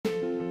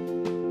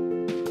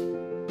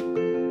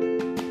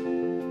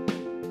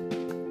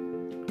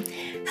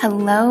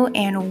Hello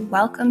and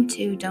welcome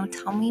to Don't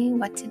Tell Me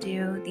What to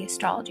Do, the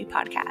astrology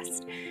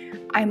podcast.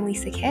 I'm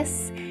Lisa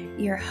Kiss,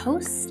 your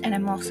host, and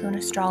I'm also an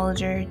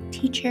astrologer,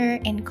 teacher,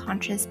 and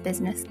conscious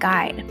business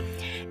guide.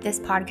 This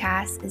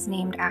podcast is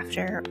named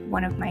after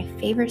one of my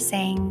favorite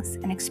sayings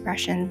and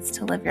expressions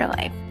to live your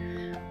life.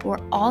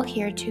 We're all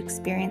here to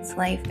experience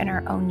life in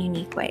our own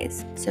unique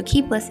ways. So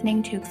keep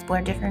listening to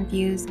explore different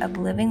views of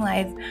living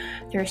life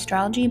through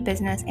astrology,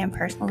 business, and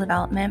personal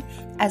development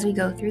as we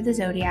go through the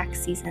zodiac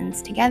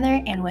seasons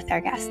together and with our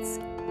guests.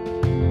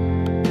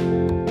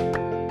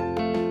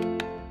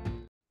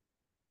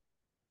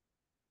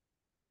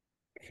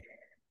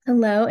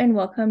 Hello and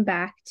welcome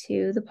back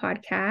to the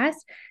podcast.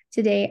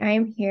 Today I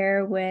am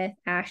here with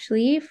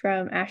Ashley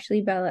from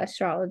Ashley Bella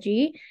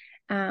Astrology.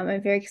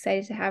 I'm very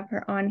excited to have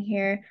her on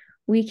here.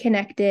 We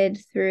connected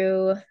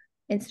through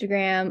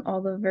Instagram,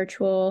 all the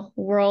virtual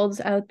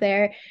worlds out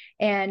there,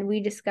 and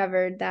we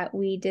discovered that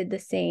we did the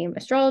same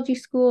astrology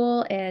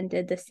school and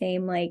did the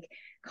same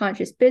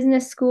conscious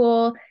business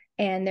school,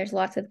 and there's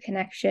lots of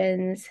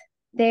connections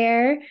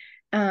there.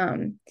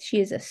 She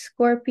is a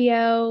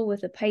Scorpio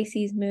with a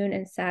Pisces moon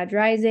and Sag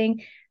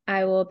rising.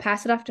 I will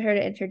pass it off to her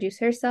to introduce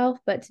herself,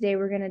 but today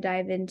we're going to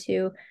dive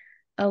into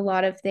a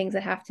lot of things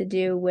that have to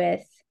do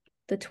with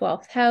the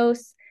 12th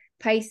house,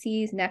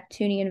 Pisces,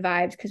 Neptunian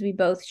vibes, because we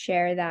both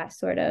share that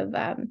sort of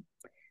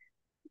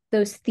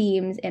those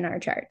themes in our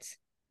charts.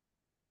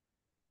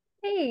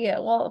 Hey,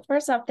 well,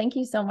 first off, thank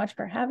you so much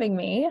for having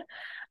me.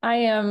 I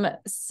am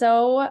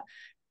so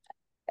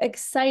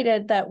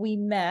excited that we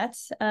met.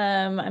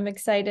 I'm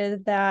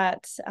excited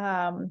that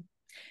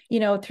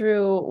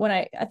through when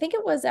I think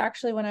it was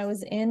actually when I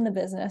was in the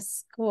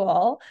business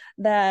school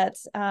that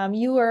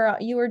you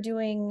were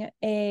doing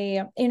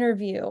a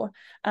interview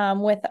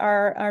with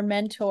our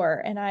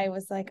mentor, and I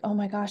was like, oh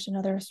my gosh,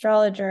 another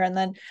astrologer. And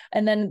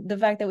then the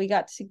fact that we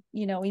got to,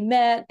 we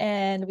met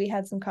and we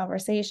had some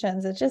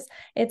conversations.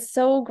 It's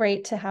so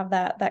great to have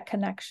that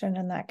connection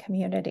and that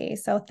community.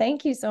 So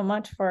thank you so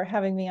much for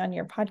having me on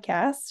your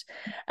podcast.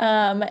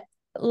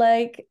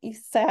 Like you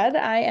said,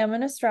 I am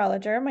an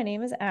astrologer. My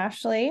name is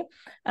Ashley.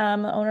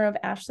 I'm the owner of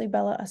Ashley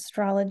Bella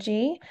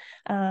Astrology.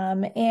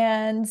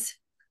 And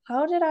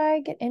how did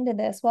I get into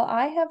this? Well,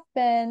 I have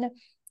been,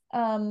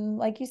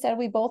 like you said,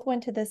 we both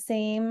went to the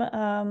same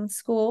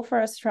school for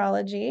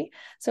astrology.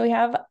 So we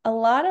have a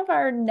lot of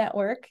our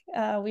network.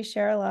 We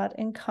share a lot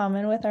in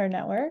common with our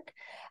network.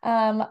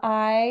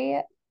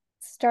 I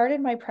started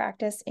my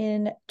practice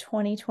in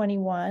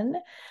 2021.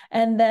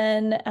 And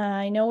then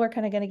I know we're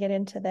kind of going to get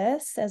into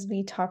this as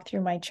we talk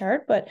through my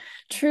chart, but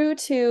true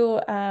to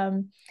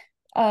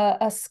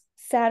a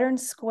Saturn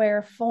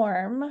square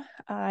form,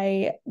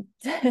 it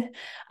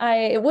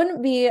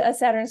wouldn't be a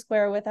Saturn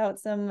square without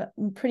some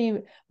pretty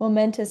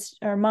momentous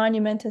or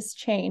monumentous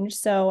change.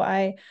 So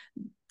I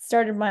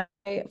started my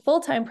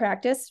full-time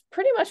practice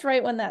pretty much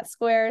right when that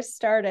square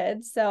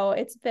started. So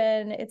it's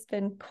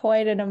been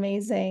quite an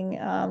amazing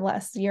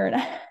last year and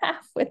a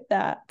half with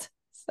that.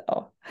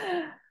 So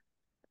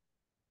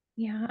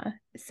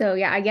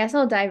I guess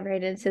I'll dive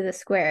right into the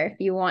square if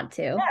you want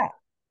to. yeah,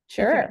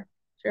 Okay.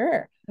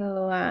 sure.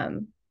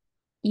 So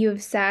you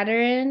have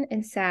Saturn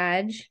and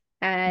Sag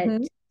at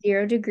Mm-hmm.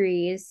 0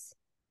 degrees,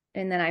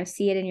 and then I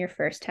see it in your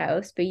first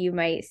house, but you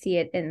might see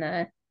it in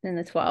the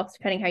 12th,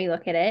 depending how you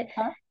look at it.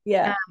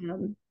 Yeah.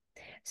 Um,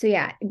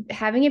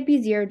 having it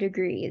be 0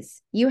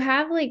 degrees, you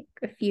have like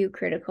a few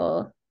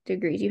critical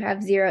degrees. You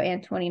have 0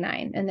 and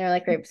 29, and they're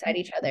like right beside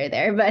each other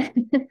there. But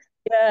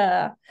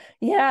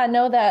Yeah,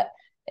 know that.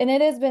 And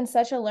it has been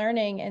such a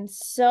learning and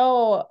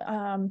so,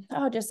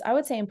 I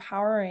would say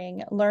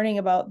empowering learning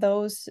about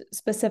those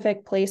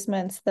specific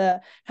placements,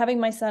 having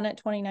my sun at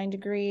 29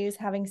 degrees,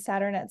 having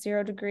Saturn at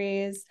 0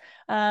 degrees,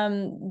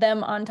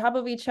 them on top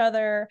of each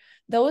other.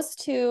 Those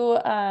two,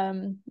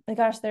 my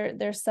gosh,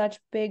 they're such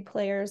big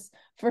players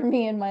for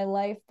me in my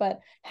life,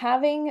 but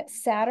having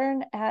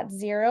Saturn at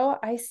 0,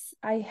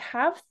 I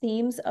have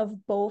themes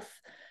of both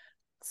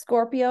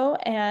Scorpio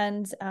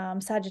and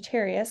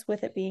Sagittarius,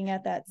 with it being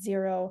at that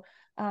 0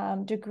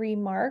 degree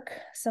mark.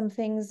 Some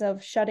things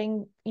of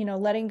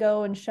letting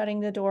go and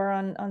shutting the door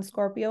on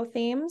Scorpio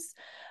themes.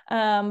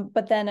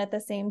 But then at the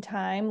same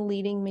time,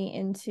 leading me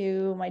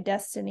into my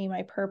destiny,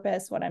 my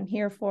purpose, what I'm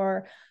here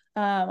for.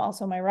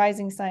 Also my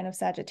rising sign of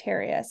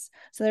Sagittarius.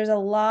 So there's a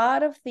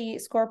lot of the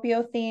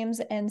Scorpio themes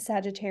and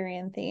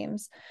Sagittarian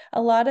themes.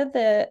 A lot of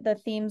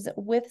the themes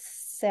with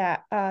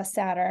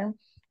Saturn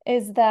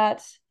is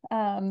that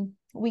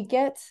we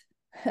get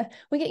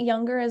we get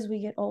younger as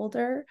we get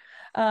older,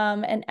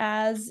 and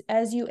as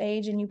you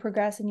age and you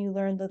progress and you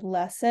learn the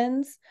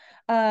lessons,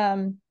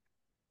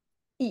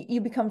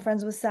 you become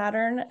friends with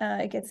Saturn.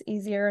 It gets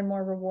easier and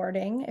more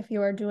rewarding if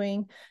you are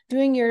doing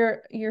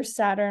your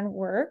Saturn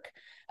work.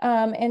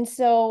 And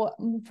so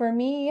for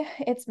me,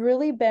 it's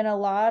really been a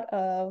lot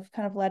of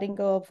kind of letting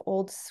go of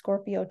old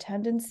Scorpio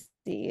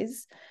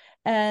tendencies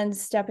and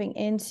stepping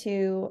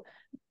into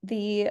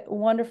the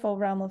wonderful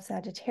realm of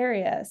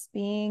Sagittarius,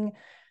 being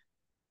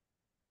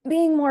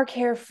being more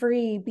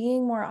carefree,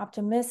 being more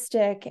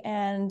optimistic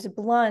and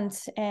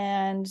blunt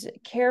and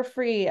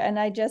carefree. And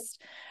I just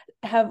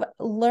have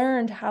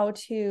learned how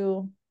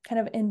to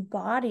kind of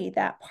embody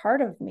that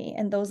part of me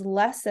and those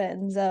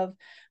lessons of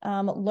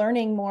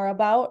learning more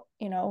about,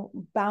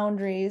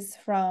 boundaries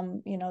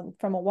from,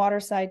 from a water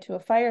side to a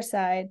fire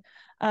side,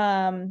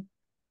 and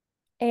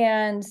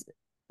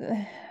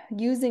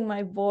using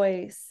my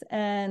voice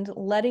and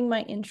letting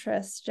my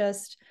interests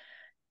just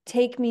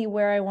take me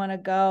where I want to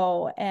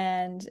go.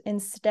 And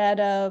instead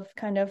of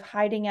kind of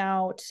hiding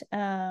out,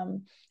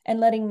 and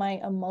letting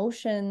my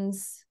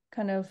emotions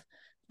kind of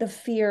the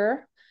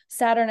fear,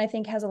 Saturn, I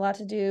think, has a lot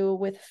to do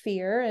with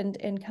fear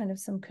and kind of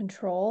some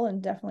control,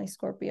 and definitely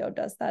Scorpio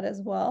does that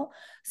as well.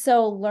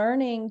 So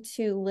learning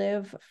to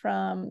live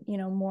from,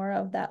 more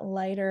of that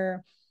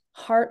lighter,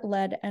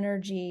 heart-led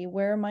energy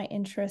where my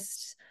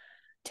interests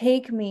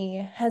take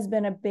me has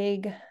been a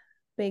big,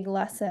 big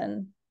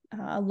lesson,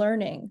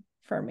 learning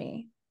for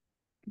me.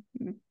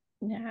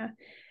 Yeah.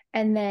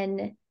 And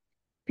then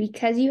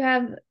because you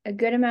have a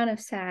good amount of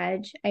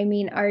Sag, I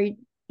mean, are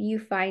you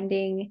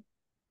finding,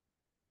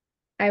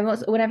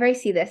 whenever I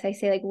see this, I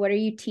say like, what are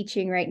you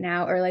teaching right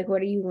now? Or like,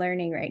 what are you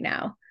learning right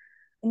now?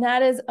 And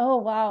that is, oh,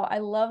 wow. I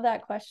love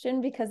that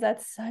question because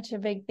that's such a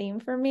big theme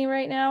for me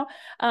right now.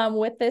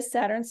 With this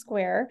Saturn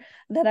square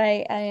that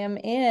I am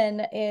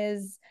in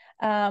is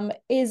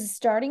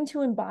starting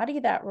to embody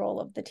that role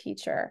of the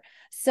teacher.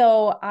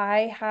 So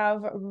I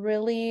have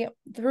really,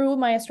 through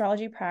my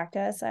astrology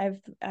practice,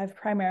 I've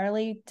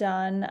primarily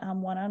done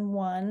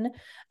one-on-one,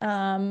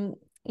 not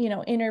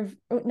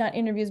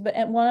interviews,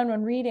 but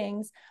one-on-one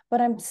readings.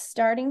 But I'm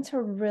starting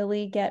to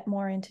really get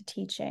more into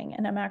teaching,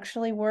 and I'm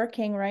actually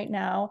working right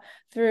now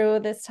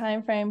through this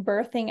time frame,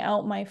 birthing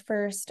out my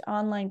first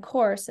online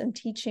course and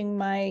teaching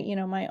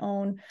my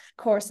own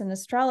course in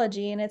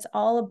astrology. And it's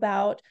all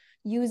about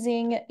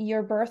using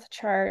your birth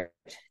chart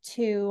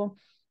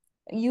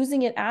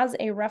using it as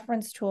a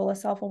reference tool, a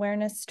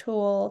self-awareness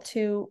tool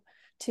to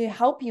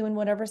help you in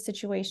whatever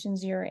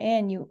situations you're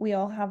in. We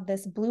all have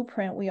this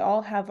blueprint. We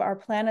all have our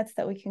planets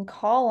that we can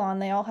call on.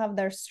 They all have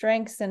their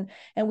strengths, and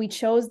we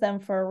chose them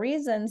for a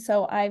reason.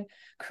 So I've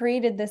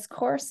created this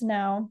course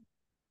now,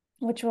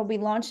 which we'll be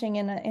launching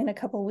in a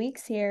couple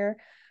weeks here,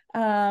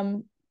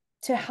 to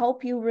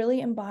help you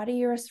really embody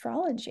your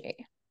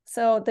astrology.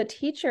 So the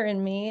teacher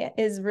in me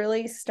is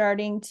really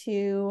starting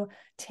to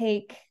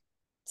take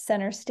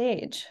center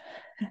stage.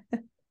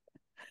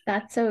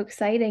 That's so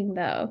exciting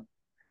though.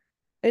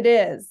 It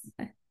is.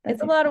 That's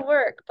It's a lot of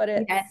work, but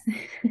yes.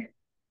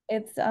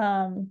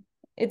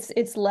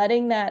 it's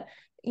letting that,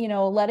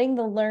 letting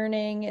the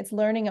learning, it's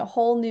learning a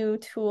whole new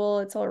tool.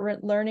 It's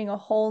learning a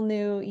whole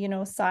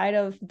new, side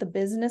of the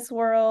business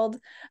world,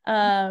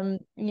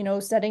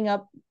 setting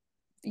up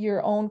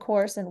your own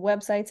course and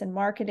websites and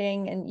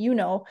marketing, and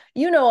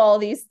all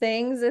these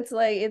things. It's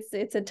like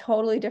it's a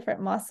totally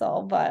different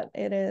muscle, but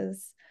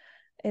it's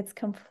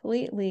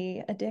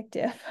completely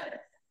addictive.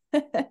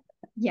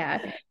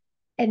 Yeah.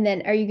 And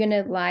then are you going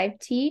to live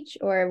teach,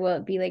 or will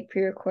it be like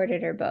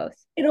pre-recorded, or both?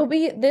 It'll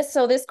be this.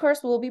 So this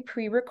course will be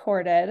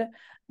pre-recorded.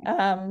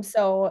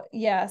 So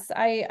yes,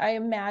 I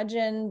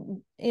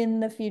imagine in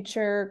the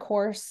future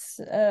courses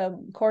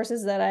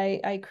that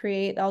I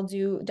create, I'll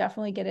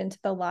definitely get into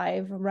the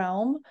live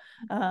realm.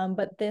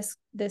 But this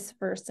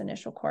first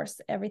initial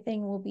course,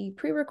 everything will be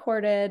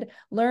pre-recorded.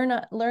 Learn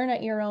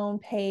at your own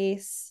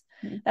pace.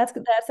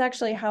 That's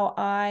actually how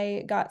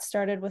I got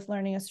started with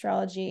learning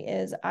astrology.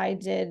 Is I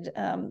did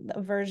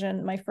a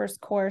version. My first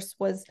course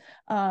was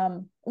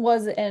a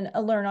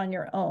learn on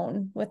your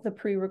own with the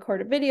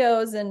pre-recorded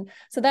videos, and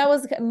so that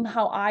was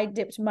how I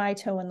dipped my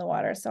toe in the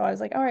water. So I was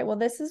like, all right, well,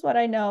 this is what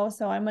I know,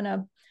 so I'm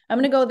gonna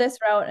go this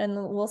route, and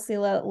we'll see.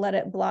 Let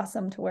it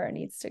blossom to where it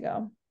needs to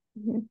go.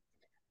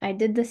 I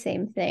did the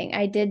same thing.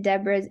 I did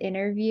Deborah's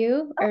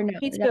interview, or no,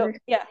 Me too.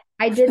 Yeah.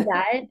 I did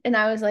that, and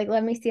I was like,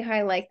 let me see how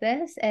I like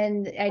this,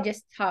 and I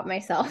just taught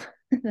myself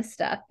the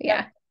stuff.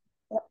 Yeah.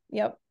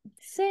 Yep.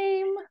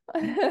 Same.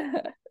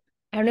 I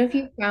don't know if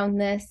you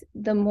found this,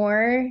 the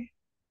more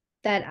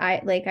that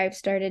I've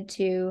started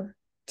to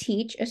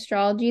teach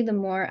astrology, the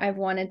more I've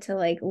wanted to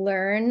like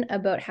learn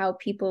about how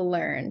people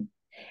learn.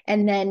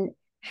 And then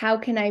how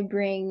can I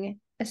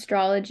bring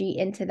astrology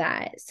into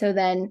that? So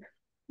then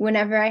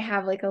whenever I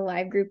have like a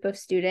live group of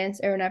students,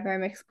 or whenever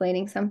I'm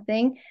explaining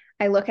something,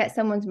 I look at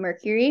someone's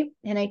Mercury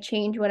and I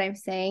change what I'm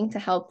saying to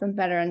help them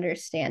better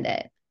understand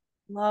it.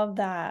 Love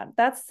that.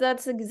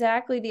 That's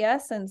exactly the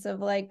essence of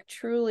like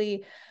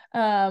truly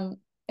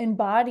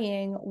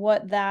embodying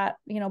what that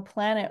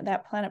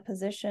planet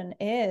position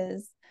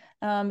is,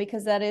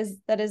 because that is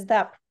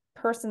that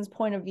person's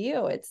point of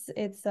view. It's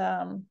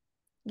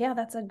yeah,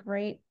 that's a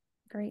great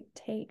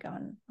take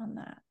on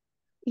that.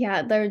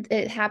 Yeah,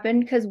 it happened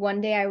because one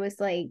day I was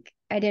like,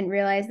 I didn't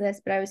realize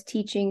this, but I was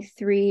teaching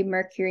 3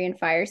 Mercury and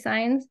fire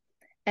signs.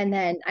 And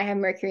then I have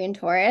Mercury and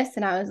Taurus,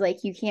 and I was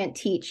like, you can't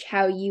teach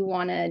how you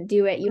want to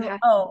do it. You have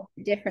to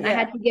be different. I Yeah.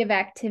 had to give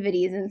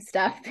activities and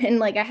stuff, and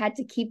like I had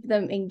to keep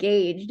them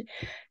engaged.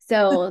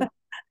 So,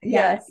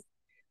 yeah. Yes.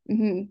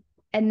 Mhm.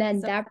 And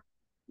then So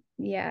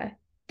yeah,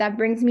 that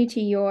brings me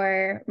to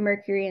your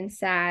Mercury and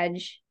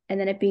Sag, and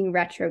then it being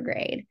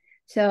retrograde.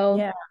 So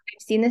yeah.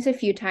 I've seen this a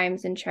few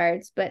times in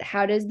charts, but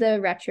how does the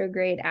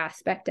retrograde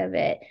aspect of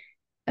it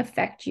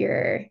affect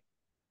your,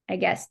 I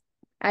guess,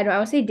 I don't, I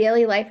would say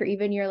daily life or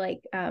even your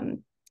like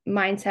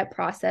mindset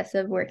process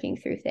of working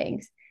through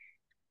things?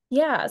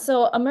 Yeah,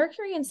 so a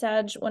Mercury and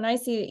Sag, when I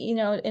see, in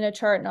a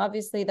chart, and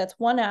obviously that's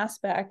one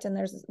aspect, and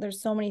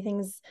there's so many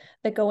things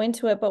that go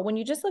into it, but when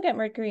you just look at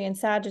Mercury and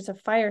Sag, it's a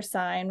fire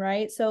sign,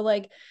 right? So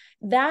like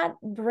that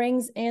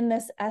brings in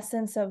this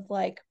essence of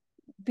like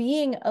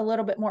being a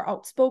little bit more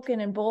outspoken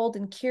and bold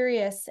and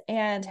curious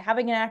and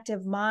having an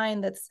active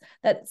mind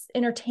that's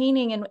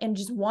entertaining and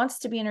just wants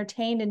to be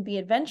entertained and be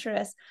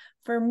adventurous.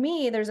 For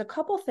me, there's a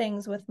couple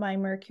things with my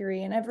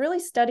Mercury, and I've really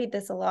studied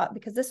this a lot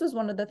because this was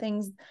one of the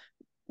things,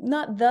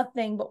 not the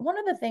thing, but one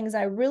of the things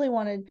I really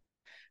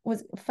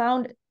was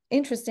found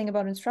interesting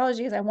about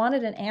astrology is I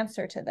wanted an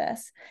answer to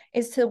this,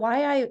 is to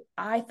why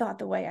I thought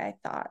the way I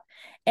thought.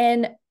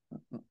 And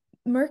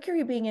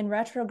Mercury being in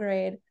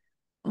retrograde,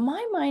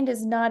 my mind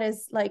is not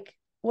as like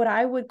what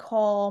I would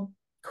call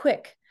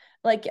quick,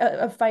 like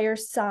a fire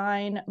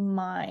sign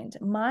mind.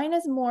 Mine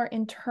is more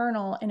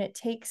internal, and it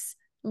takes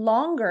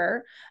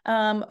longer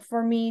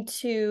for me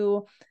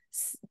to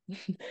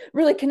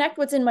really connect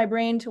what's in my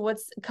brain to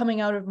what's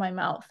coming out of my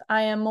mouth.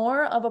 I am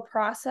more of a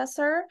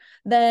processor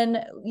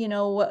than,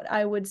 what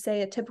I would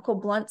say a typical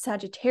blunt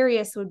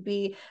Sagittarius would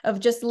be, of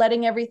just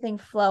letting everything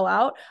flow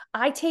out.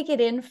 I take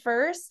it in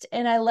first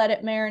and I let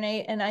it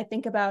marinate and I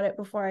think about it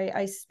before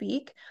I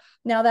speak.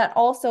 Now, that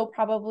also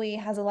probably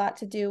has a lot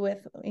to do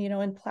with,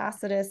 in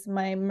Placidus,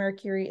 my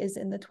Mercury is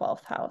in the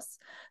 12th house.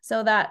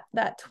 So that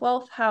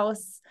 12th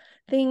house,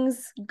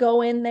 things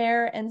go in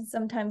there and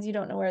sometimes you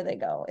don't know where they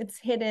go. It's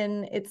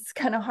hidden. It's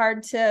kind of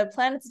hard to,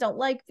 planets don't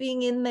like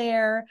being in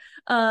there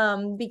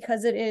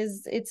because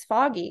it's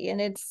foggy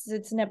and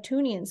it's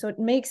Neptunian. So it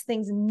makes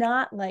things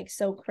not like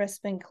so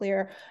crisp and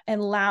clear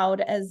and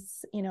loud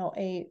as,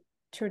 a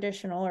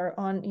traditional or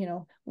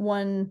on,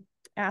 one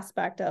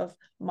aspect of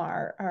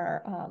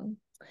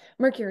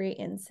Mercury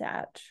in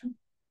Sag.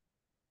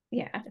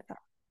 Yeah.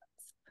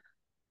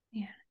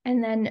 Yeah.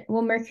 And then,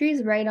 well,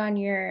 Mercury's right on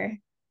your,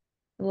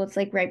 well, it's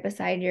like right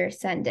beside your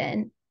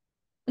ascendant.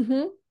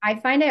 Mm-hmm. I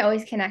find I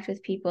always connect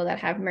with people that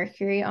have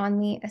Mercury on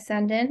the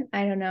ascendant.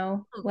 I don't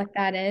know what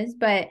that is,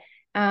 but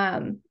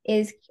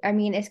is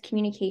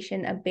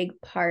communication a big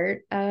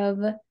part of,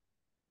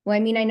 well, I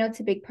mean, I know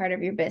it's a big part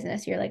of your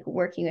business. You're like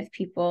working with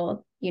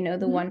people, the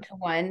Mm-hmm.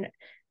 one-to-one.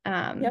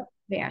 Yep.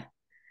 Yeah.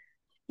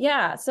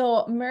 Yeah,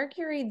 so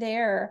Mercury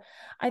there,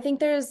 I think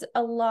there's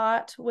a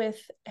lot with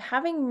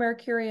having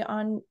Mercury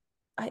on.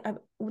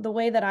 The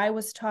way that I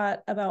was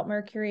taught about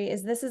Mercury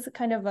is this is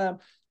kind of a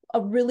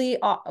really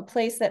a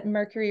place that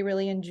Mercury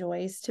really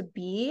enjoys to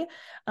be.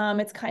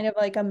 It's kind of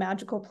like a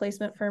magical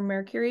placement for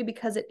Mercury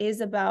because it is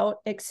about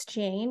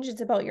exchange.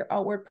 It's about your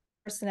outward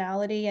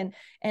personality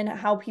and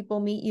how people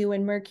meet you.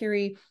 And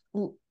Mercury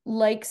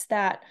likes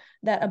that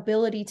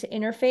ability to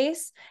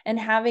interface, and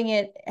having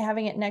it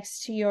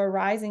next to your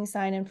rising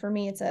sign. And for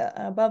me, it's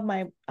above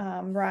my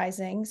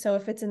rising. So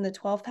if it's in the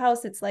 12th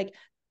house, it's like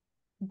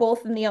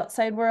both in the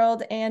outside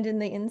world and in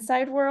the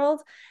inside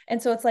world.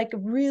 And so it's like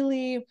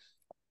really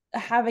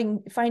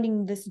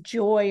finding this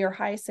joy or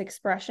highest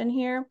expression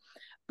here.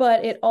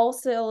 But it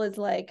also is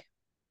like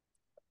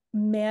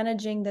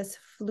managing this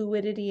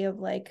fluidity of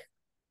like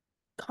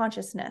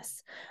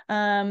consciousness,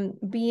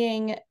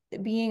 being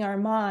our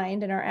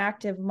mind and our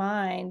active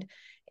mind.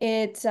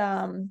 It's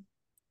a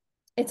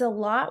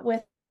lot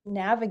with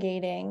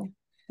navigating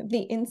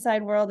the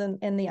inside world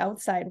and the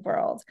outside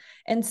world.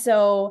 And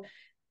so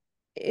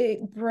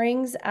it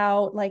brings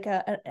out like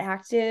an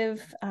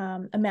active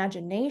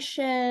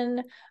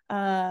imagination.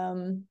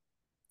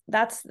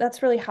 That's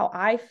really how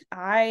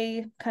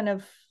I kind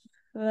of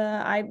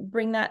I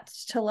bring that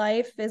to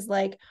life, is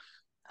like,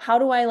 how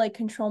do I like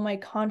control my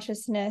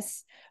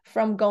consciousness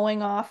from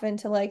going off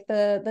into like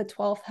the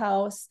 12th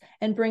house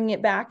and bring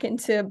it back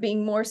into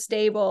being more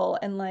stable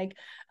and like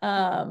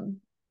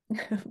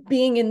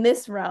being in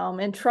this realm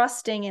and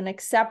trusting and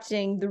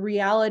accepting the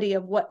reality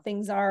of what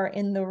things are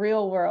in the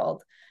real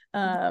world,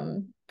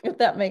 if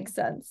that makes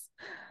sense.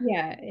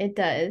 Yeah, it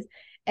does.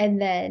 And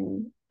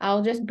then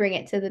I'll just bring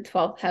it to the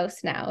 12th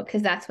house now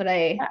because that's what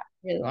I Yeah.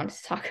 really wanted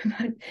to talk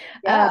about.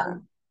 Yeah.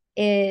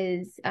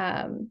 Is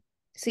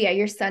so yeah,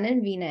 your Sun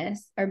and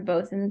Venus are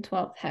both in the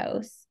 12th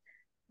house.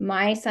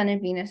 My Sun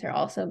and Venus are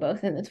also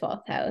both in the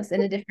 12th house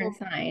in a different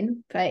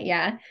sign, but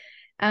yeah.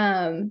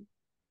 Um,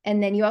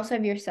 and then you also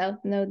have your South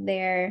Node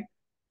there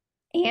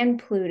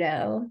and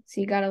Pluto.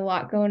 So you got a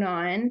lot going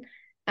on.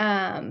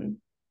 Um,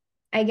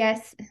 I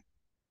guess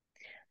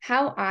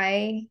how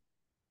I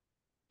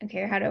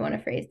okay, how do I want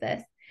to phrase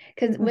this?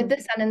 Because with Mhm.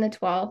 the sun in the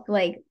 12th,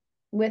 like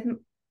with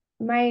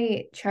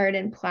my chart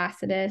in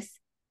Placidus,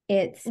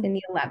 it's in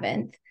the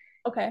 11th,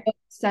 Okay.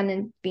 Sun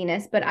and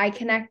Venus, but I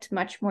connect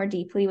much more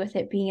deeply with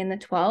it being in the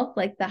 12th,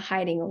 like the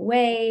hiding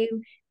away,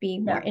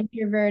 being more Yeah.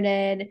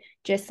 introverted,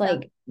 just Yeah.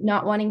 like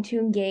not wanting to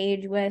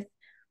engage with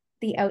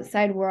the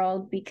outside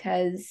world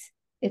because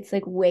it's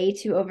like way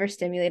too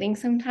overstimulating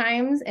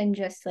sometimes, and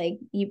just like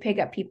you pick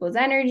up people's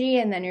energy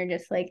and then you're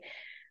just like,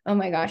 oh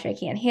my gosh, I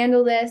can't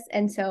handle this.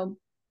 And so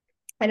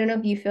I don't know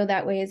if you feel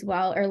that way as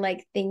well, or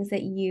like things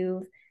that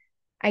you've,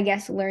 I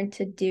guess, learned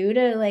to do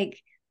to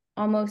like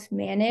almost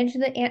manage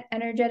the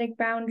energetic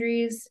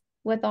boundaries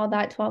with all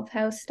that 12th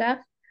house stuff.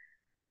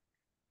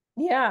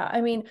 Yeah,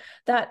 I mean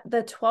that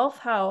the 12th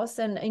house,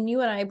 and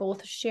you and I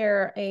both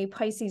share a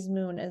Pisces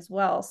moon as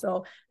well.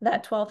 So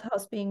that 12th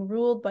house being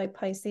ruled by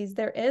Pisces,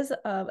 there is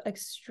a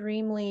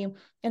extremely,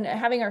 and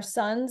having our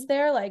suns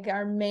there, like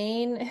our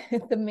main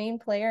the main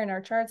player in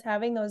our charts,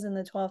 having those in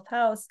the 12th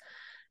house,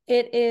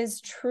 it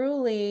is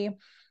truly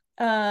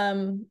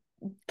brings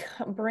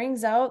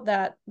out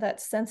that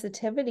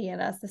sensitivity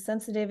in us, the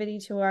sensitivity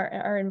to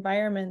our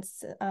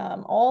environments,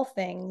 all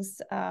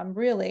things,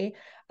 really.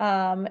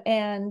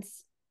 And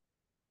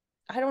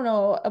I don't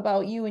know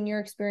about you and your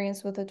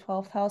experience with the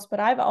 12th house, but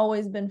I've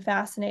always been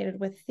fascinated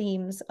with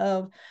themes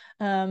of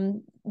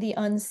the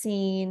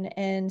unseen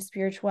and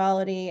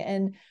spirituality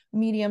and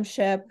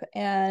mediumship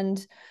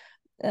and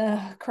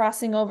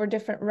crossing over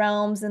different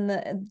realms, and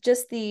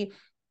the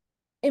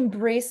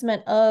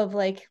embracement of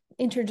like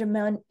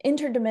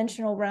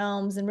interdimensional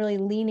realms, and really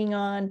leaning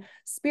on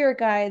spirit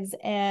guides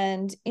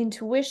and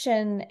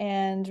intuition,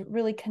 and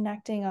really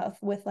connecting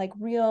with like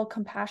real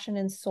compassion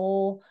and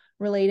soul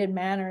related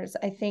manners.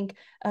 I think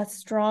a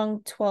strong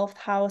 12th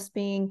house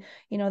being,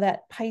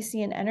 that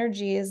Piscean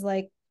energy is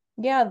like,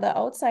 yeah, the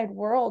outside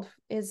world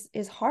is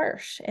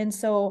harsh. And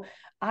so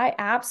I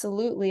have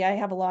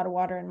a lot of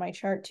water in my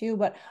chart too,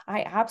 but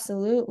I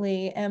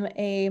absolutely am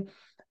a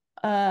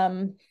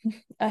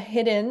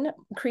hidden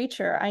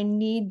creature. I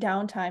need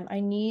downtime. I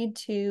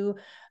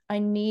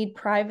need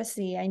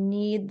privacy. I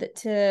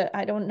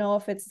don't know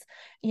if it's,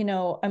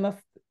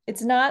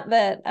 it's not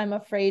that I'm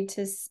afraid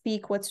to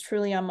speak what's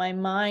truly on my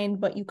mind,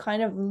 but you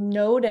kind of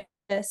notice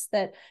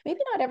that maybe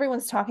not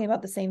everyone's talking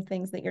about the same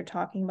things that you're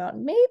talking about.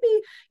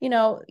 Maybe,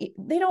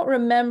 they don't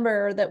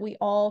remember that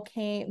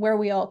where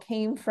we all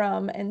came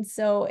from. And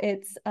so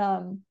it's,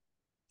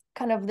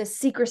 kind of the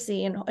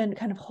secrecy and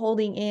kind of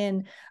holding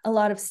in a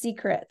lot of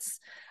secrets.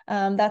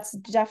 That's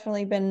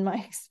definitely been my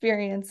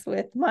experience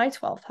with my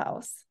 12th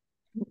house.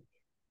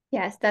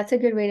 Yes, that's a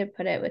good way to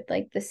put it, with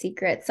like the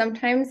secret.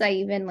 Sometimes I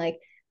even like,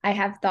 I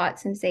have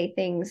thoughts and say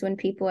things when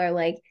people are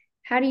like,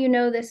 how do you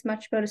know this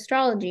much about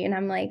astrology? And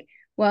I'm like,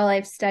 well,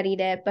 I've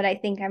studied it, but I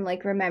think I'm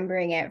like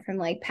remembering it from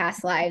like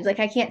past lives. Like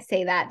I can't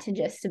say that to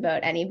just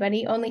about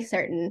anybody, only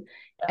certain,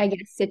 I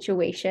guess,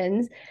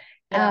 situations.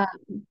 Yeah.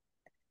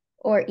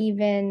 Or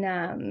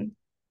even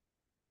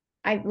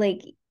I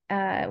like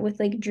with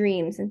like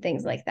dreams and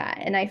things like that.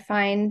 And I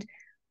find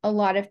a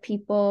lot of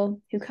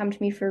people who come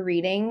to me for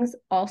readings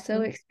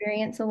also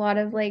experience a lot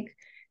of like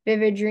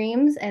vivid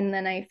dreams. And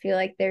then I feel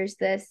like there's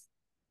this,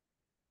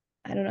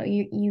 I don't know,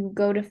 you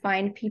go to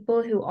find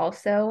people who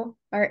also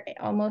are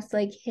almost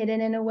like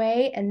hidden in a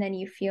way, and then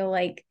you feel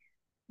like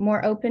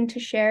more open to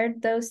share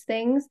those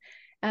things.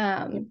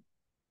 But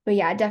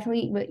yeah,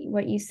 definitely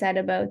what you said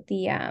about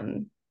the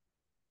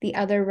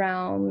other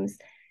realms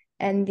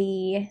and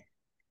the,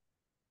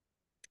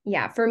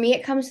 yeah, for me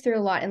it comes through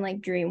a lot in like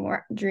dream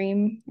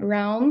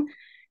realm.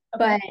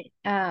 Okay.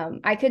 But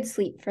I could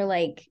sleep for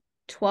like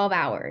 12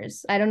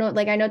 hours. I don't know,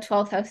 like I know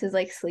 12th house is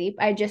like sleep.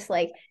 I just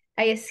like,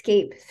 I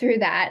escape through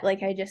that,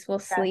 like I just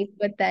will Yeah. sleep.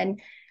 But then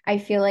I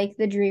feel like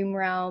the dream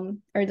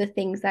realm, or the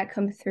things that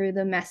come through,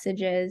 the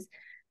messages,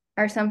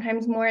 are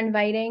sometimes more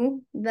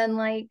inviting than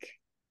like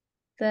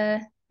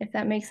the, if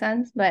that makes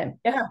sense. But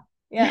Yeah.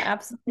 Yeah,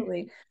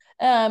 absolutely.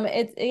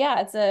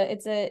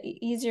 It's a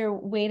easier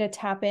way to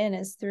tap in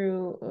is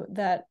through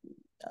that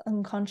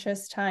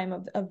unconscious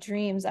time of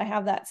dreams. I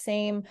have that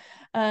same,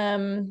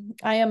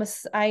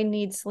 I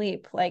need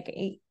sleep. Like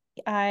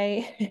I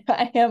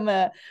I am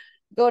a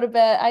go to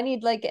bed. I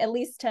need like at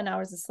least 10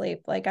 hours of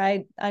sleep. Like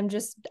I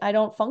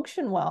don't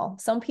function well.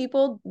 Some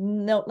people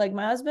know, like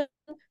my husband,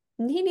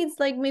 he needs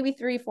like maybe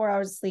 3 4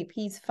 hours of sleep.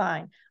 He's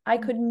fine. I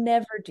could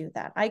never do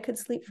that. I could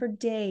sleep for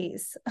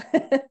days.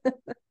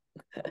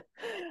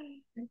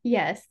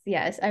 yes,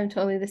 yes, I'm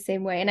totally the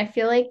same way. And I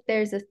feel like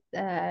there's a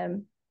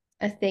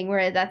thing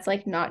where that's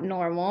like not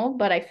normal,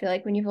 but I feel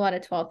like when you have a lot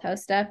of 12th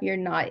house stuff, you're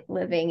not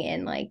living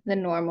in like the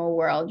normal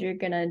world. You're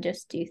gonna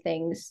just do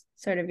things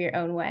sort of your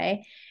own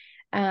way.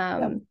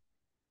 Yep.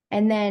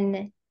 And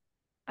then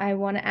I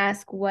want to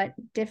ask, what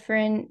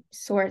different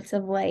sorts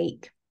of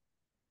like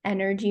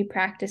energy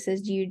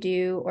practices do you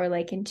do, or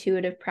like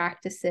intuitive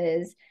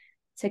practices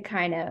to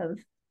kind of,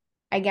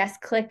 I guess,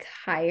 click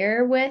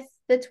higher with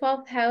the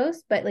 12th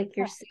house, but like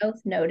your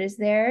south node is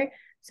there.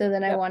 So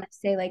then I Yep. want to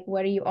say, like,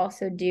 what do you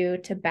also do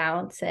to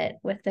balance it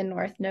with the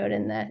north node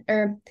and the,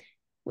 or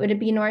would it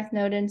be north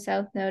node and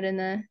south node in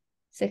the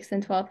sixth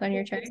and 12th on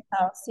your chart? Sixth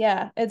house.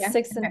 Yeah. It's Yeah.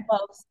 sixth and Okay.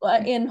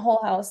 12th in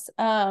whole house.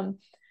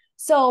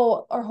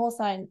 So or whole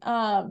sign.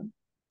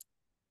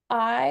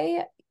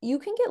 I You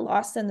can get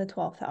lost in the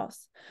 12th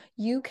house.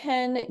 You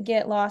can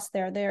get lost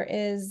there. There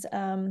is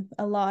a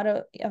lot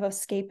of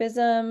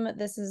escapism.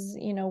 This is,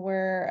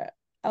 where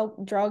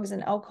drugs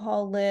and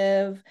alcohol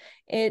live.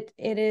 It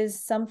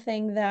is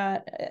something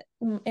that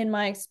in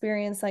my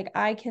experience, like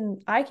I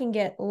can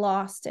get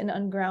lost and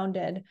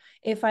ungrounded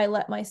if I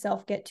let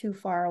myself get too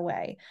far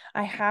away.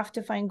 I have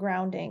to find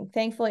grounding.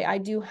 Thankfully, I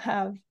do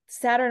have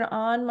Saturn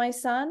on my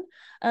sun,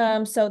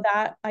 so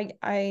that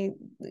I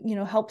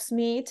helps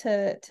me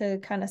to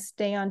kind of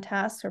stay on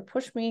task or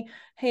push me.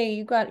 Hey,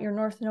 you got your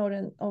North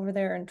Node over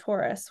there in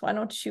Taurus. Why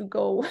don't you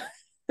go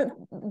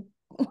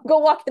go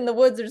walk in the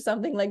woods or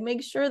something? Like,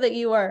 make sure that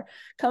you are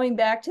coming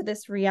back to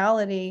this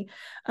reality,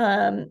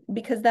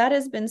 because that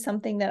has been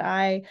something that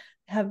I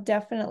have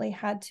definitely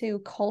had to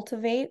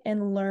cultivate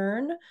and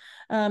learn.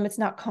 It's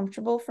not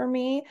comfortable for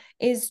me,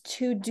 is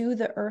to do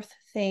the earth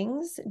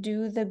things,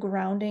 do the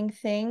grounding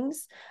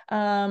things,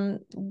 balance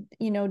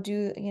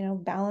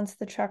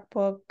the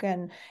checkbook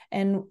and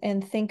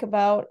think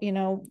about,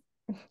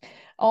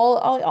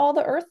 all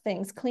the earth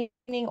things,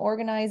 cleaning,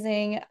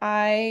 organizing.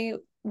 I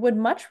would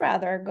much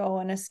rather go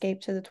and escape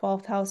to the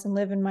 12th house and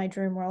live in my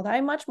dream world.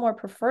 I much more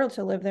prefer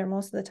to live there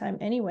most of the time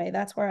anyway.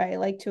 That's where I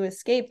like to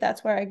escape.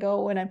 That's where I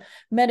go when I'm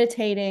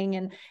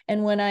meditating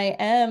and when I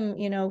am,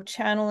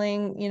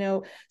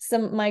 channeling,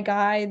 some my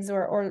guides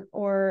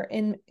or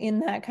in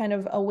that kind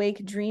of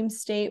awake dream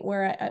state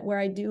where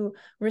I do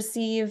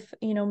receive,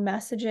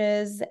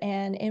 messages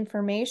and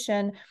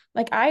information.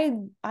 Like I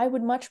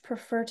would much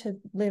prefer to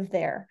live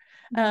there.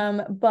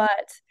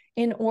 But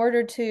in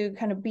order to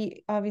kind of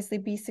obviously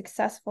be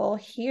successful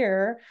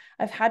here,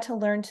 I've had to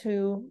learn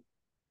to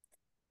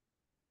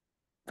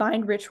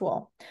find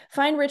ritual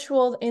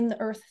in the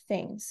earth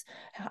things,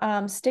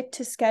 stick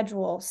to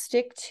schedule,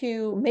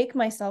 make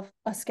myself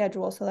a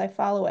schedule so that I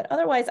follow it.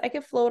 Otherwise I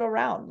could float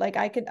around. Like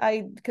I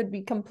could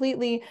be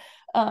completely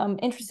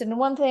interested in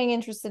one thing,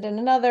 interested in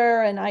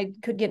another, and I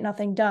could get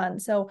nothing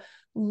done. So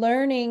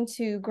learning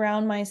to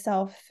ground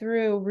myself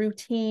through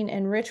routine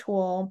and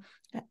ritual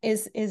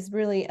is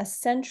really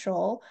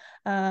essential,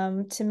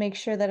 to make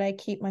sure that I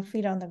keep my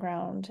feet on the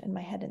ground and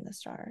my head in the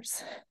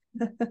stars.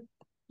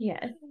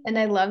 Yes. And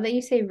I love that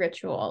you say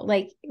ritual.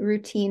 Like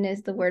routine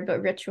is the word,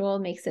 but ritual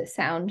makes it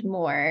sound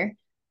more,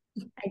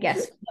 I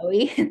guess,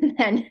 flowy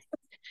than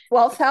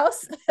 12th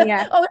house.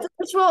 yeah. Oh, it's a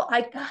ritual.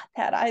 I got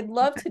that. I'd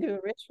love to do a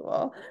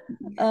ritual.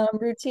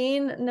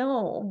 Routine,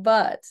 no,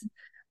 but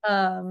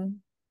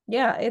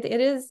yeah, it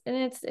is,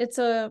 and it's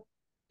a,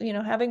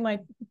 having my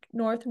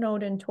North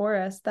Node in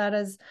Taurus, that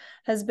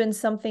has been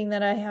something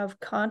that I have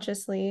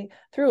consciously,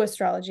 through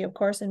astrology, of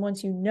course. And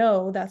once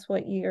that's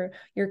what your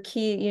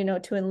key,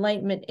 to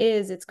enlightenment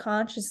is, it's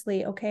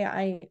consciously,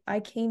 okay, I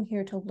came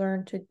here to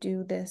learn to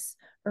do this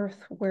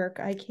earth work.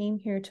 I came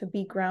here to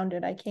be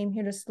grounded. I came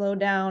here to slow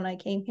down. I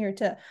came here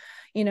to,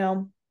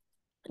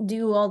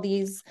 do all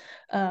these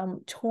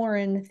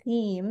Tauran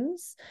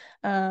themes,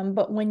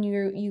 but when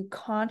you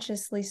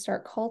consciously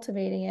start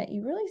cultivating it,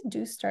 you really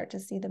do start to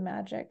see the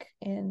magic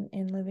in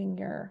living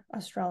your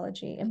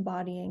astrology,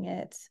 embodying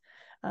it,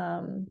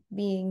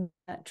 being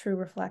that true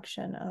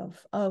reflection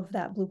of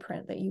that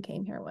blueprint that you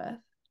came here with.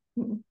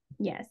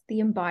 Yes, the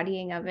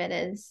embodying of it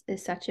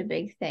is such a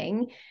big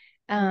thing.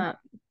 And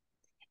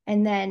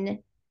then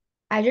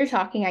as you're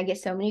talking, I get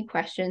so many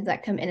questions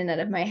that come in and out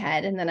of my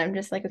head. And then I'm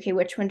just like, okay,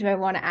 which one do I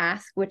want to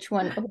ask? Which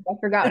one? Oh, I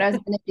forgot what I was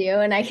going to do.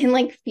 And I can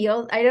like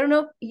feel, I don't know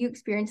if you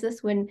experience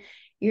this when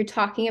you're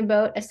talking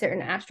about a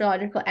certain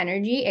astrological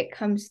energy, it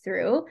comes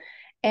through.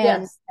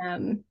 And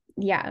Yes.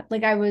 yeah,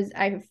 like I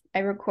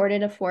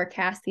recorded a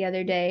forecast the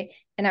other day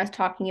and I was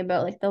talking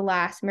about like the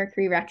last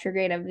Mercury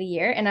retrograde of the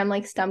year. And I'm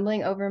like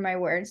stumbling over my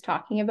words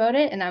talking about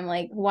it. And I'm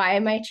like, why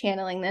am I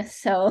channeling this?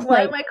 So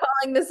Why like, am I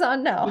calling this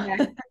on now?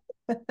 yeah.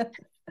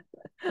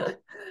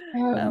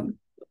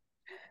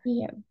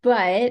 Yeah,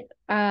 but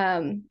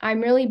I'm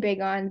really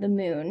big on the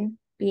moon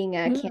being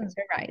a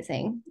Cancer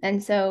rising.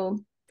 And so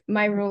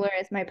my ruler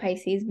is my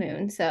Pisces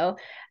moon. So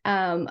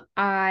I'm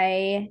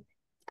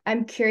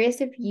curious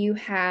if you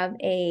have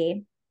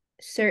a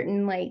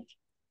certain like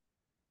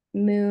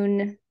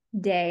moon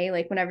day,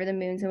 like whenever the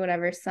moon's in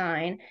whatever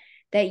sign,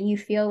 that you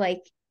feel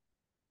like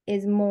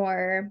is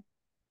more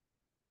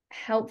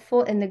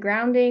helpful in the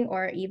grounding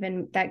or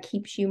even that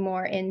keeps you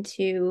more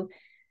into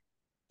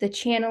the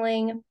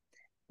channeling.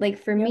 Like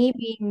for Yep. me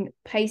being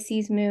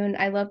Pisces moon,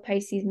 I love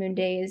Pisces moon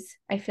days.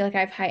 I feel like I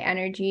have high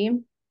energy.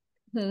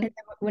 And then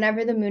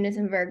whenever the moon is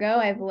in Virgo,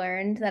 I've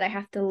learned that I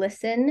have to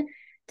listen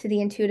to the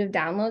intuitive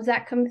downloads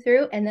that come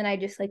through. And then I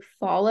just like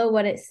follow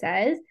what it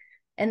says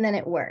and then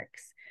it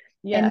works.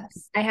 And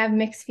Yes. I have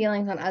mixed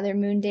feelings on other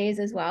moon days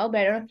as well,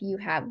 but I don't know if you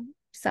have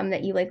some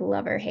that you like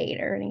love or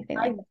hate or anything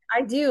like that.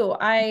 I do.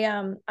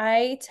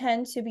 I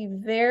tend to be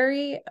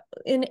very,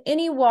 in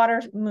any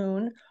water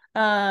moon,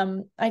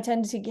 I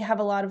tend to have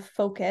a lot of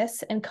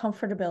focus and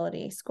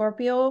comfortability.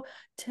 Scorpio,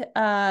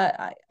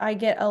 I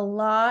get a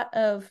lot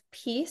of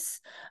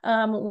peace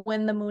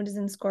when the moon is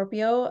in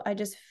Scorpio. I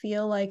just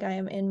feel like I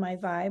am in my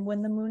vibe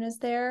when the moon is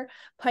there.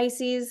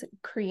 Pisces,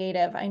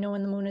 creative. I know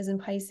when the moon is in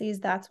Pisces,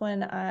 that's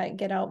when I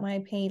get out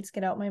my paints,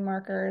 get out my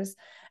markers,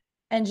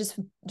 and just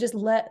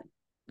let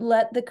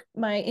let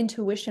my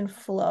intuition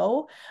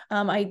flow.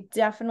 I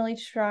definitely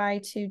try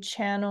to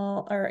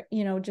channel, or,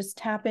 just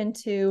tap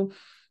into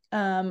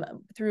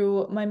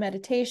through my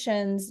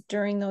meditations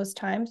during those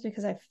times,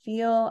 because I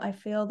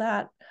feel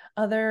that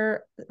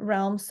other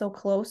realm so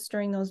close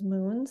during those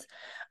moons.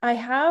 I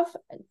have,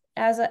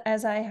 as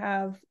I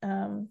have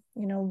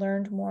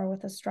learned more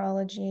with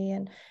astrology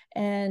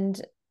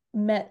and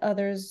met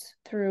others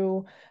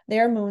through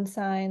their moon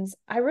signs,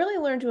 I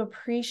really learned to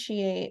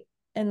appreciate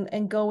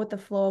and go with the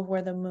flow of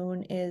where the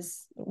moon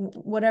is,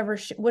 whatever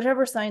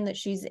sign that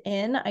she's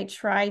in. I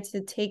try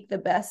to take the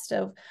best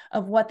of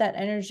what that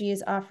energy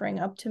is offering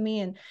up to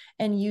me,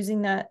 and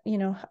using that,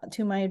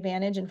 to my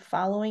advantage, and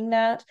following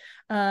that.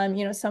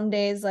 Some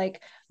days,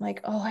 like,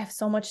 oh, I have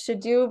so much to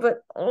do, but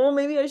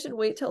maybe I should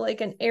wait till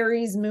like an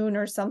Aries moon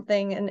or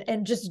something,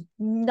 and just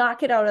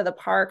knock it out of the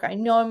park. I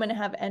know I'm going to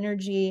have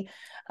energy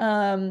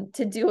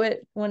to do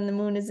it when the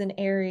moon is in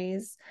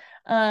Aries.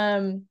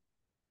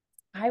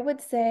 I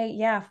would say,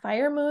 yeah,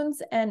 fire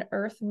moons and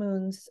earth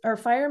moons, or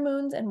fire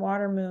moons and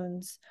water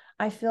moons,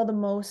 I feel the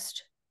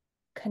most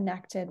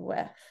connected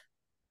with,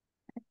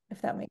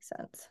 if that makes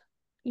sense.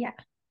 Yeah.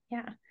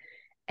 Yeah.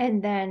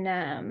 And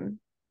then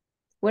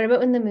what about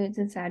when the moon's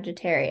in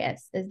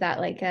Sagittarius? Is that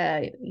like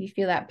you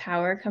feel that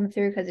power come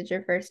through because it's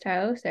your first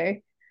house, or?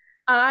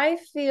 I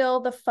feel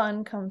the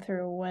fun come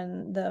through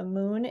when the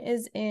moon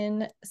is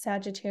in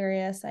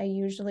Sagittarius. I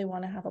usually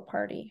want to have a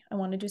party. I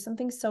want to do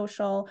something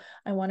social.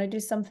 I want to do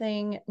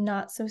something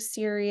not so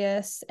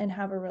serious and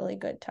have a really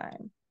good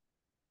time.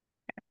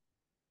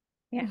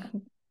 Yeah.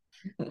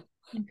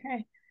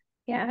 Okay.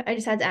 Yeah, I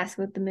just had to ask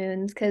about the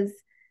moons because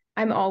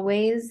I'm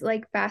always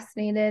like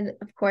fascinated,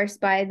 of course,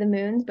 by the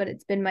moons, but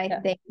it's been my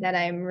thing that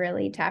I'm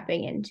really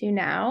tapping into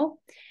now.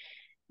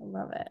 I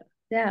love it.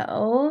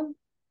 So,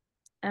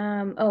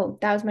 oh,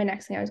 that was my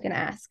next thing I was gonna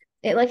ask.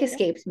 It like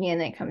escapes me and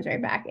then it comes right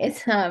back.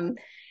 It's the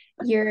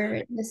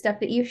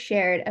stuff that you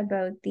shared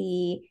about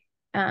the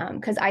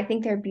because I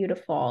think they're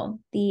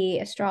beautiful, the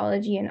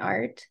astrology and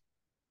art.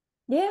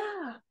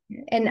 Yeah.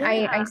 And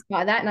Yeah. I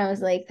saw that and I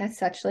was like, that's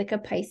such like a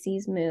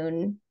Pisces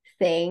moon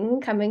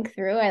thing coming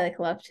through. I like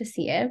love to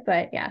see it,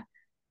 but yeah.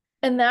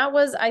 And that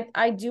was,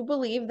 I do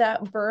believe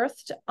that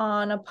birthed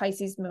on a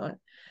Pisces moon.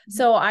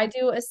 So I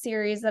do a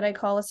series that I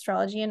call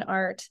Astrology and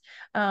Art,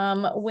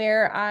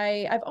 where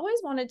I've always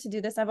wanted to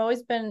do this. I've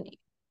always been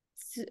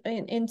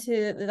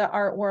into the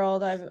art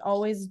world. I've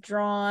always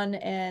drawn,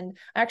 and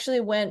actually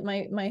went,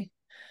 my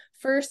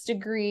first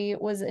degree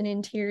was in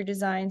interior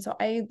design. So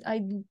I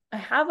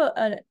have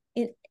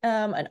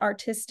an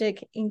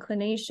artistic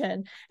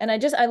inclination, and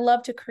I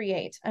love to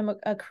create. I'm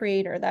a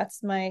creator.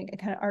 That's my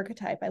kind of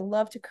archetype. I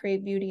love to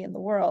create beauty in the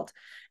world.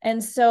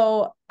 And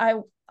so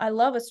I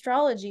love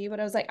astrology, but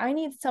I was like, I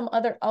need some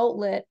other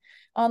outlet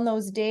on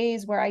those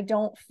days where I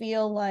don't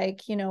feel like,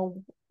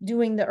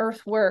 doing the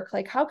earth work.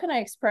 Like, how can I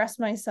express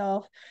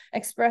myself,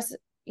 express,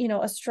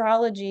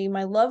 astrology,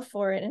 my love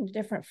for it, in a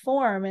different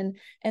form?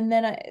 And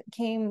then it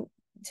came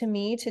to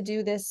me to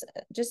do this,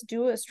 just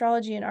do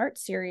astrology and art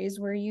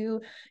series where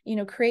you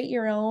create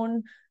your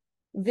own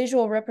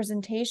visual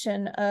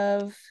representation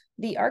of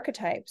the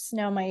archetypes.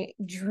 Now, my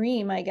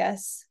dream, I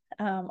guess,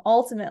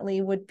 ultimately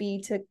would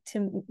be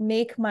to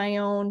make my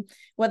own,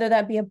 whether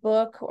that be a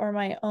book or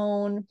my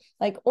own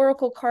like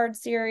oracle card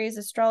series,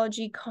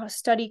 astrology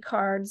study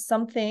cards,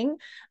 something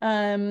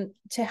to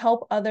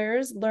help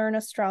others learn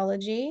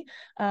astrology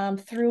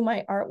through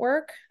my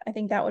artwork. I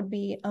think that would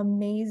be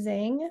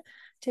amazing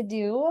to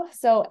do.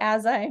 So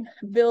as I'm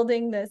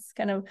building this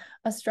kind of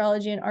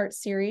astrology and art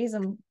series,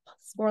 I'm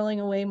swirling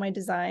away my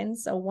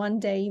designs. So one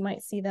day you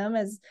might see them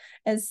as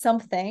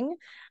something.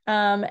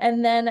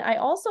 And then I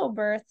also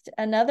birthed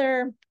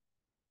another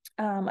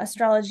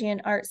astrology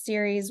and art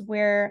series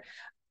where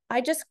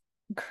I just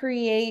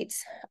create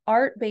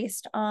art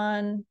based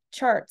on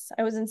charts.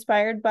 I was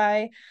inspired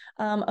by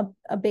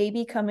a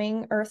baby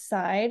coming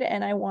earthside,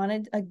 and I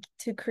wanted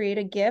to create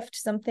a gift,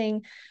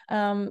 something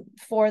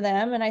for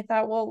them. And I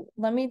thought, well,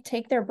 let me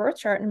take their birth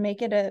chart and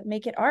make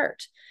it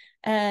art.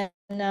 And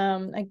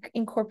I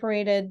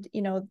incorporated,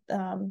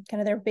 kind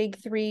of their big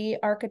three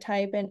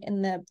archetype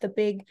and the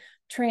big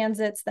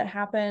transits that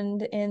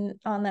happened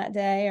on that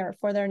day or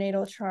for their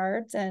natal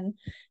charts. And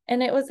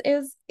it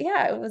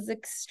was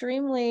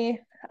extremely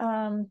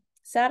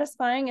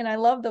satisfying, and I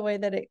love the way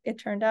that it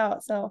turned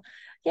out. So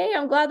yay,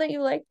 I'm glad that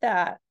you like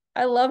that.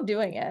 I love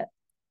doing it.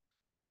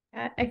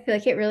 I feel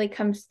like it really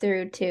comes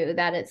through too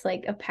that it's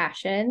like a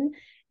passion.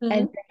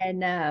 Mm-hmm.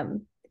 And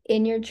then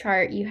in your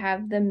chart you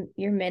have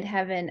your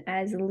midheaven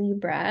as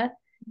Libra.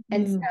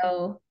 And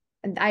so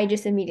I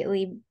just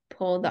immediately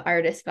pull the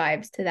artist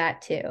vibes to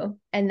that too.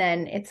 And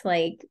then it's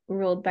like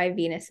ruled by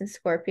Venus and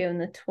Scorpio in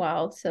the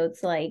 12th. So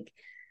it's like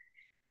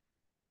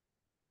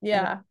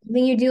Yeah. I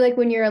think you do like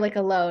when you're like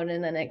alone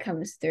and then it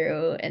comes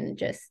through and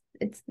just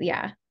it's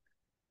yeah.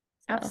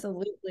 So.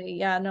 Absolutely.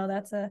 Yeah, no,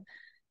 that's a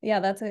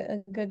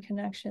good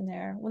connection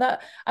there. Well,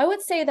 I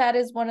would say that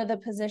is one of the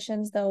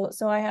positions though.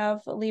 So I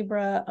have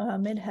Libra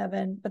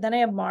midheaven, but then I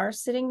have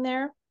Mars sitting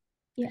there.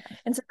 Yeah.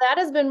 And so that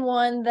has been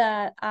one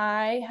that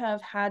I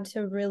have had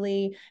to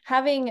really,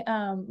 having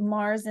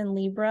Mars in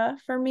Libra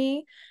for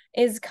me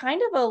is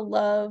kind of a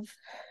love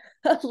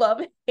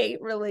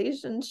hate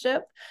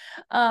relationship,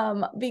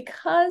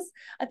 because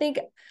I think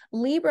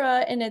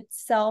Libra in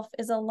itself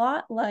is a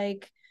lot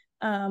like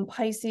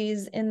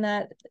Pisces, in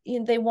that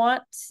they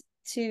want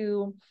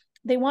to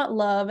they want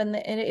love, and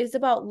it is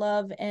about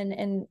love and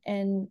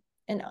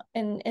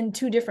in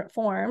two different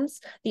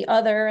forms, the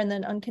other and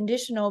then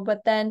unconditional.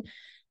 But then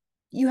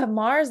you have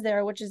Mars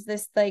there, which is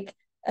this like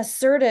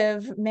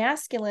assertive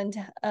masculine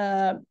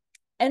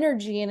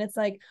energy. And it's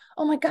like,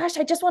 oh my gosh,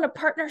 I just want to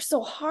partner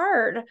so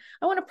hard.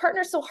 I want to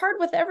partner so hard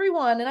with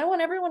everyone, and I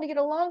want everyone to get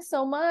along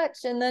so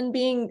much. And then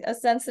being a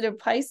sensitive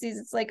Pisces,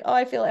 it's like, oh,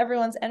 I feel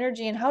everyone's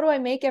energy, and how do I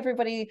make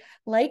everybody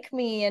like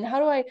me? And how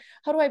do I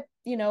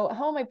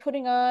how am I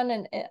putting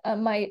on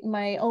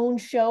my own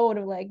show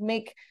to like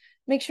make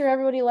sure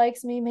everybody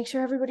likes me, make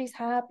sure everybody's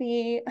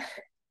happy.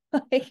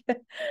 Like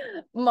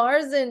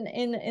Mars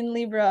in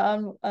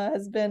Libra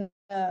has been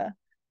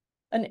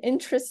an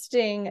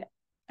interesting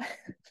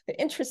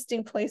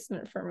interesting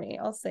placement for me.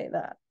 I'll say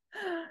that.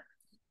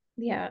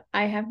 Yeah,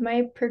 I have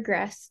my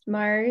progressed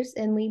Mars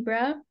in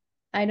Libra.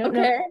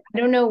 Okay. I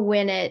don't know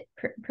when it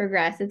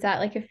progressed. It's at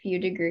like a few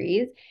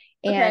degrees.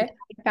 And Okay.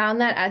 I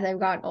found that as I've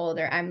gotten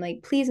older, I'm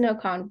like, please, no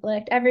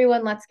conflict.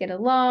 Everyone, let's get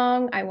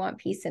along. I want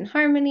peace and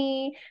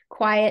harmony,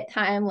 quiet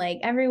time, like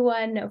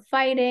everyone, no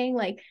fighting.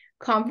 Like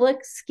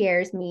conflict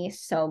scares me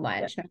so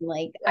much. I'm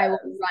like, I will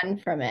Yes. run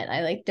from it.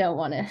 I like don't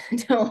want to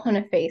don't want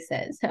to face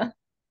it. So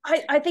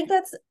I think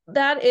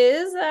that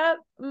is that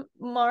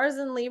Mars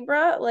and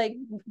Libra, like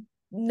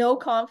no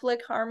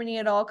conflict, harmony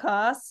at all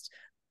costs.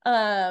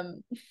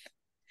 Um,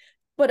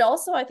 but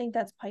also I think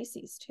that's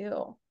Pisces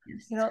too.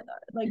 yes.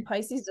 Like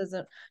Pisces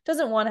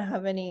doesn't want to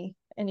have any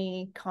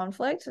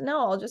conflict. No,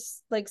 I'll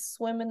just like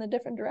swim in a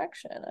different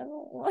direction. I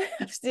don't want to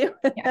have to deal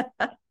with Yeah.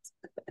 that.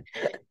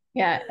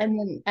 Yeah, and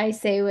then I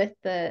say with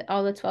the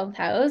all the 12th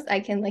house,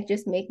 I can like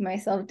just make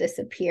myself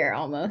disappear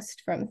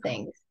almost from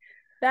things.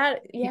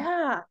 That, Yeah.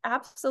 yeah,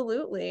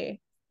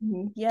 absolutely.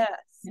 Mhm. Yes.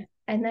 Yeah.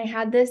 And I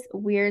had this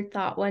weird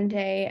thought one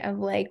day of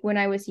like when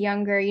I was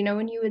younger,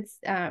 when you would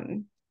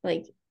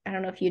like I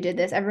don't know if you did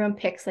this, everyone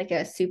picks like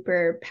a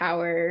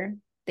superpower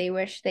they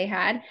wish they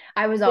had.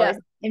 I was Yeah. always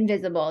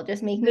invisible,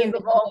 just make me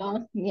Visible.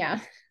 invisible. Yeah.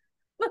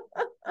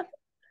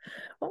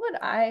 What would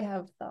I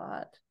have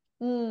thought?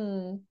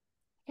 I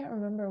can't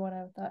remember what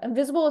I thought.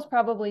 Invisible is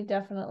probably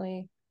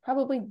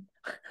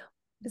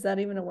is that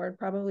even a word?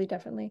 Probably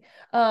definitely.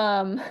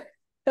 Um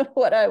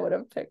what I would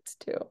have picked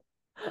too.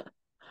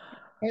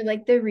 Or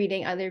like the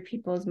reading other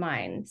people's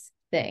minds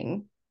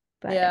thing.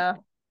 But Yeah.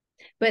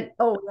 But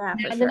Oh yeah,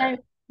 for now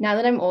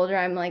that sure. I'm older,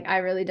 I'm like, I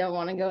really don't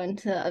want to go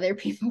into other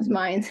people's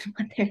minds and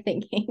what they're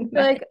thinking. You're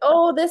But like,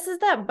 oh, this is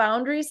that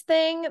boundaries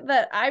thing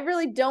that I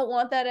really don't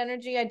want that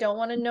energy. I don't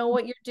want to know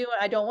what you're doing.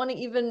 I don't want to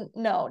even,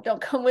 no,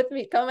 don't come with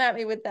me. Come at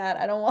me with that.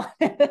 I don't want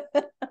it.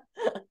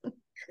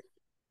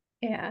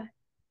 yeah.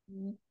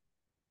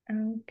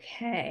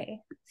 Okay.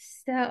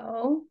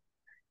 So,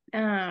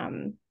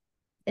 um,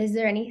 is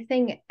there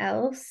anything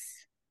else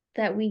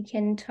that we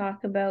can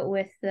talk about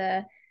with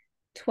the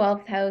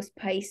 12th house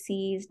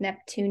Pisces,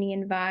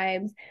 Neptunian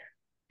vibes?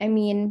 I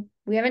mean,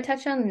 we haven't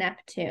touched on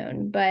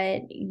Neptune,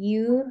 but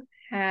you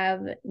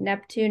have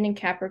Neptune and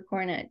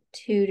Capricorn at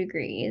 2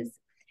 degrees.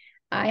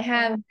 I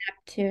have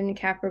Neptune and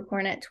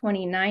Capricorn at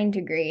 29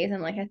 degrees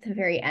and like at the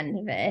very end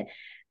of it.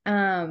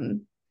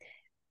 Um,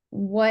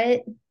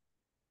 what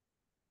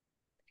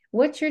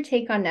what's your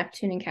take on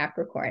Neptune and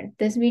Capricorn?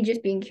 This is me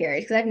just being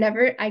curious because I've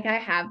never like I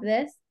have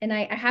this and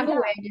I have a Yeah.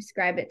 way I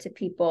describe it to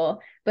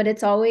people, but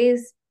it's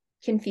always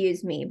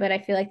confused me. But I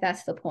feel like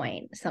that's the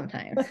point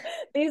sometimes.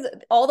 These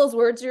all those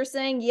words you're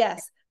saying,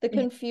 yes, the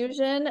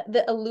confusion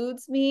that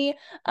eludes me,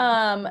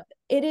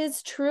 it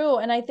is true.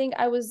 And I think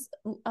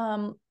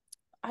um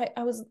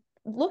I was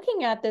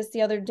looking at this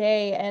the other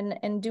day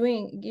and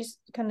doing just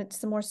kind of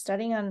some more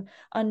studying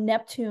on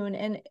Neptune,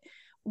 and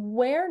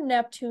where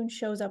Neptune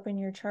shows up in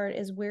your chart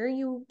is where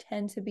you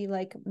tend to be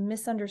like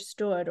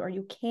misunderstood, or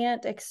you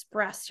can't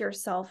express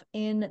yourself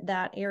in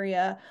that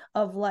area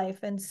of life.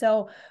 And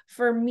so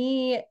for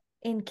me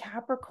in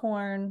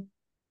Capricorn,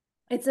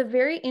 it's a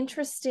very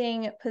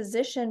interesting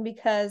position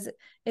because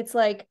it's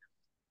like,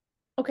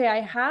 okay, I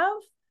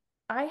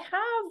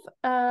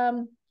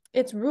have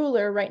its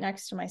ruler right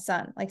next to my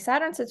sun. Like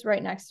Saturn sits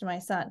right next to my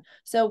sun.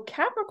 So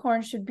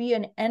Capricorn should be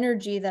an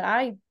energy that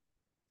I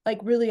like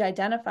really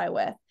identify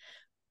with.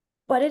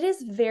 But it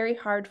is very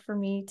hard for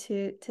me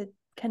to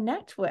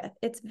connect with.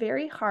 It's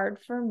very hard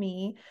for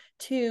me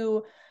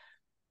to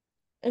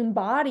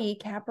embody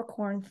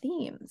Capricorn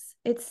themes.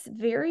 It's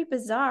very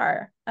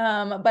bizarre.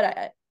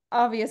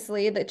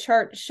 Obviously the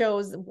chart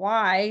shows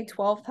why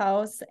 12th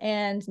house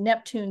and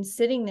Neptune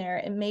sitting there,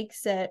 it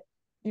makes it,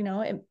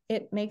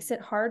 it makes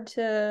it hard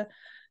to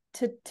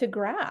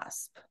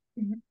grasp.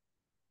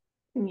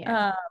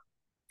 Yeah. Um,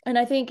 and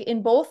I think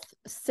in both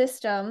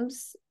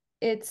systems,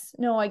 it's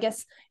no, I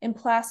guess in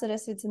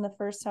Placidus, it's in the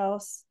first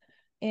house.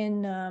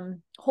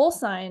 whole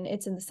sign,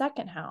 it's in the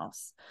second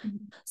house.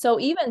 Mm-hmm. So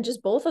even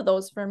just both of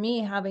those for me,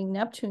 having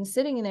Neptune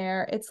sitting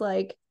there, it's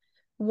like,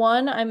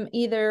 one, I'm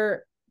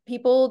either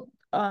people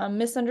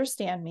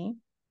misunderstand me.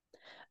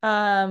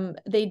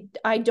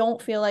 I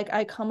don't feel like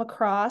I come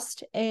across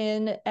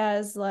in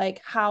as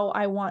like how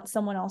I want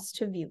someone else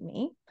to view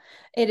me.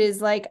 It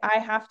is like I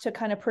have to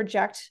kind of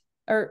project,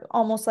 or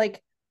almost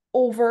like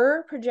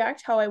over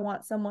project how I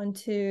want someone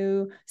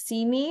to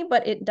see me,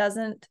 but it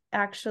doesn't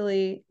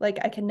actually, like,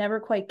 I can never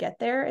quite get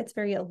there. It's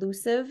very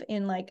elusive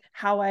in like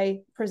how I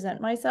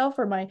present myself,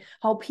 or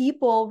how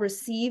people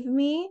receive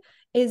me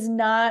is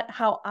not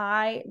how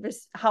I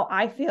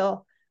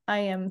feel I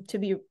am to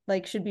be,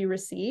 like, should be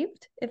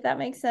received, if that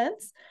makes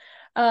sense.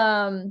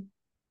 And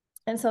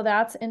so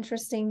that's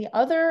interesting. The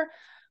other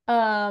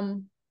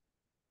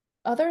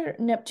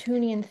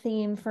Neptunian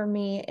theme for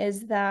me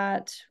is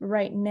that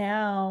right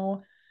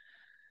now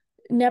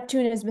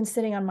Neptune has been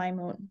sitting on my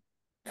moon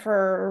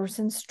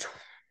since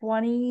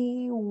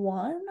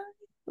 21.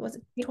 Was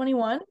it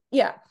 21?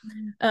 Yeah.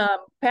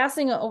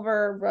 Passing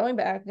over, going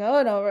back,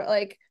 going over,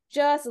 like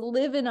just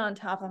living on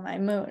top of my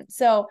moon.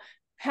 So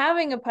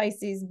having a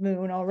Pisces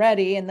moon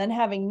already, and then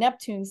having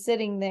Neptune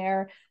sitting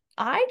there,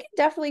 I can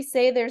definitely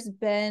say there's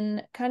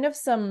been kind of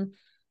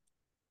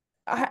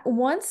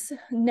once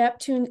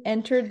Neptune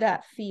entered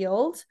that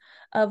field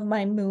of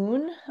my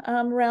moon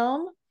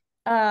realm,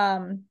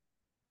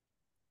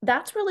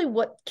 that's really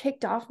what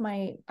kicked off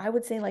my, I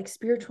would say, like,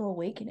 spiritual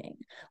awakening.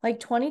 Like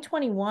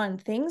 2021,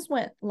 things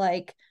went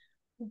like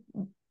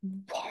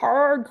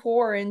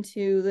hardcore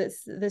into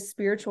this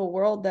spiritual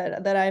world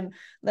that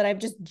I've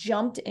just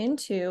jumped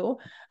into,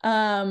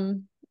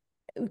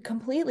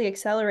 completely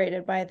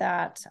accelerated by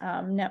that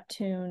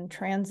Neptune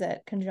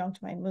transit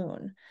conjunct my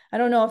moon. I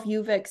don't know if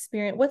you've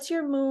experienced, what's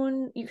your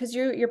moon, because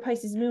your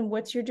Pisces moon,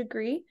 what's your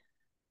degree?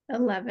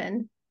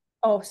 11.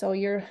 Oh, so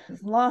you're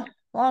long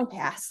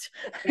past.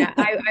 Yeah,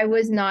 I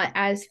was not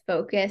as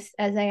focused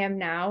as I am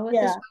now with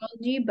Yeah.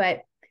 astrology,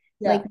 but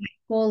like Yeah. my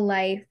whole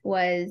life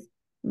was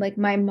like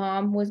my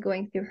mom was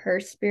going through her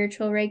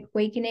spiritual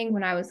awakening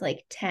when I was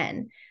like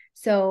 10.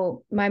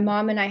 So my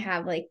mom and I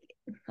have like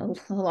a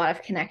lot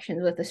of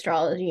connections with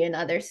astrology and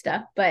other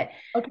stuff, but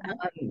Okay.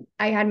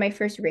 I had my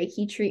first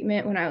Reiki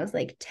treatment when I was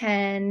like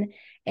 10,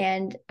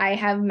 and I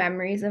have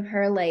memories of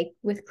her like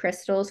with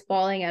crystals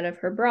falling out of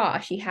her bra.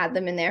 She had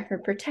them in there for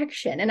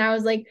protection. And I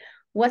was like,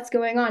 what's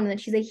going on? And then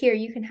she's like, here,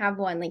 you can have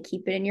one, like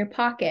keep it in your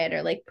pocket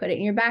or like put it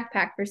in your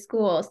backpack for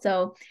school.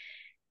 So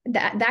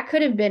that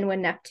could have been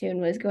when Neptune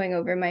was going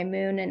over my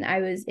moon, and I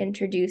was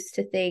introduced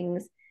to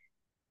things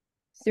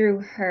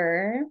through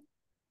her.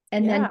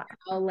 And then Yeah.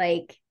 now,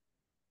 like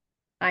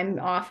I'm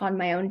off on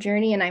my own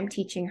journey and I'm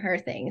teaching her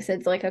things. So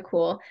it's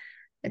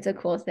a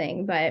cool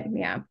thing. But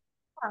yeah.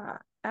 Yeah,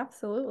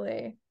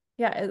 absolutely.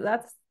 Yeah,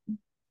 that's,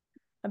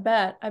 I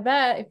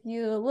bet if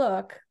you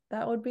look,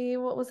 that would be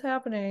what was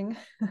happening.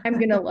 I'm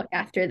gonna look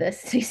after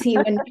this to see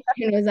when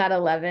Neptune was at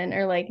 11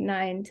 or like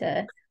 9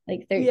 to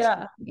like 13.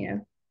 Yeah. Yeah.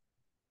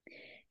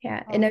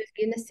 Yeah. And I Oh. was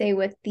gonna say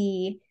with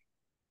the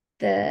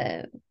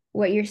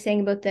what you're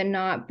saying about the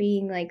not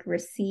being like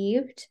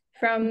received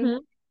from, Mhm.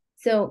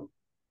 so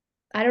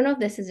I don't know if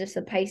this is just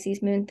a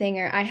Pisces moon thing,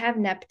 or I have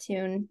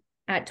Neptune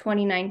at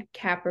 29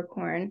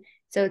 Capricorn.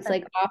 So it's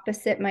like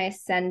opposite my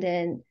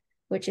ascendant,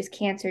 which is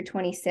Cancer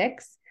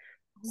 26.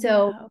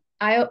 So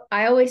Wow.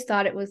 I always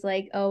thought it was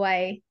like, oh,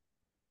 I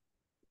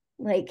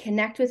like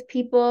connect with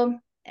people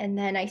and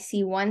then I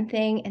see one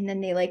thing and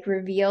then they like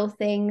reveal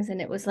things and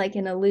it was like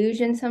an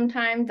illusion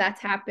sometimes.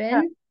 That's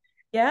happened.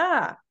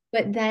 Yeah.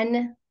 But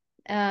then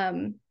I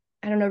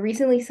don't know,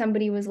 recently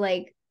somebody was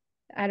like,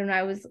 I don't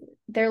know,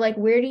 they're like,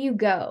 where do you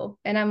go?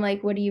 And I'm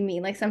like, what do you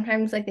mean? Like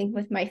sometimes I think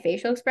with my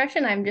facial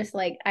expression, I'm just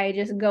like, I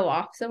just go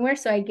off somewhere.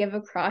 So I give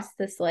across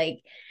this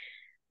like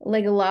a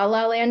la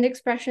la land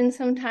expression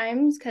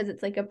sometimes because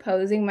it's like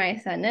opposing my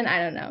ascendant. I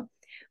don't know.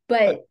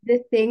 But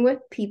the thing with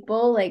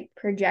people like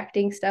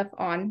projecting stuff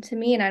onto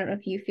me, and I don't know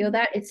if you feel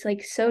that, it's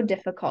like so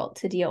difficult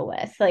to deal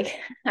with. Like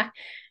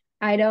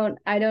I don't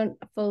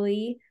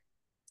fully,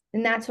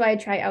 and that's why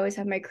I always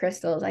have my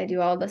crystals. I do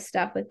all the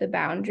stuff with the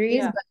boundaries,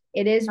 Yeah. but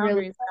it is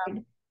really Boundaries.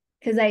 hard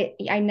because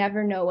I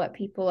never know what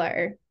people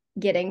are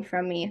getting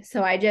from me.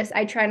 So I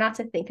try not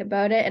to think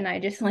about it and I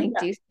just like Yeah.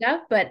 do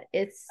stuff, but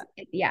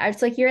yeah,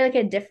 it's like you're like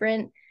a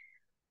different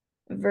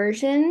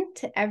version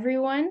to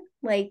everyone.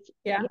 Like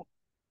Yeah. yeah,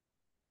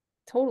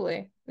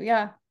 Totally.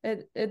 Yeah.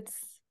 It's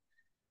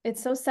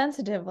so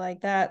sensitive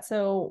like that.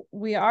 So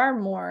we are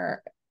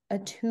more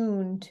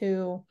attuned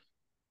to,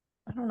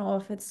 I don't know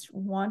if it's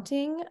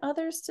wanting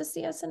others to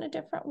see us in a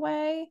different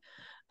way.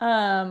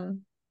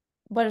 Um,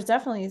 but it's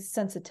definitely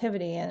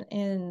sensitivity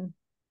in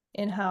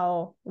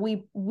how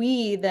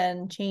we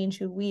then change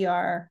who we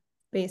are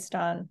based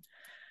on,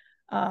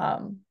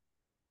 um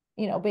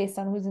based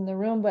on who's in the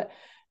room. But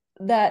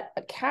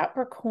that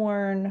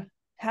Capricorn,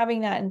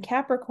 having that in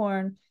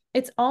Capricorn,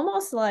 it's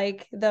almost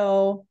like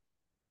though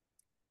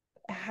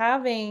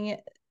having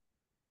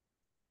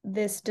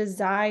this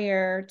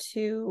desire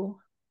to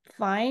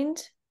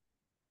find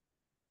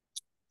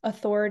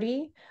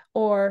authority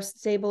or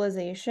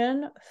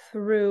stabilization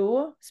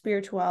through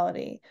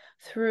spirituality,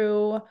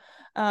 through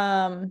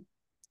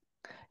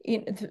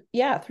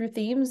through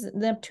themes,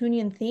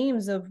 Neptunian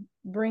themes of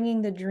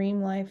bringing the dream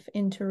life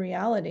into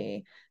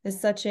reality is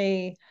such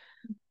a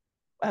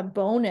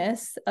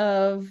bonus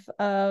of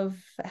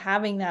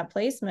having that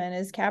placement.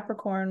 Is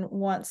Capricorn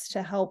wants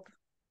to help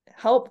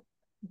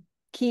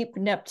keep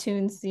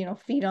Neptune's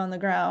feet on the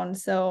ground.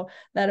 So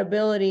that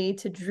ability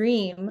to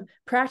dream,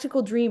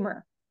 practical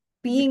dreamer,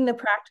 being the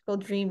practical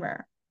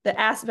dreamer, the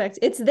aspect,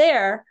 it's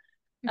there.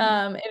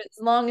 As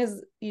long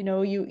as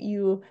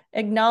you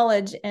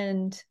acknowledge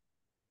and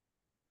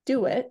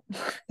do it,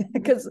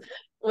 because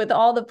with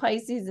all the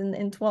Pisces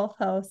in 12th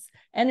house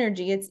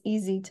energy, it's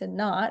easy to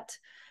not.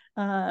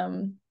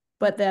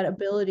 But that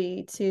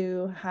ability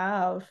to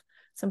have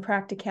some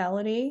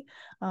practicality,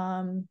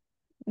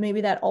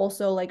 maybe that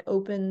also like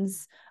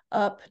opens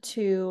up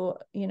to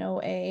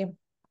a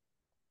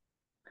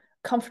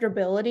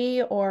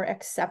comfortability or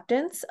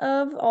acceptance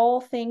of all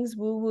things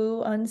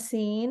woo-woo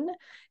unseen,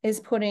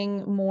 is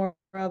putting more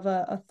of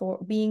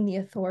being the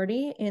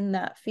authority in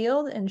that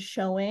field and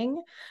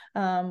showing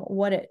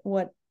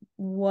what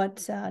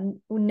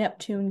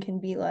Neptune can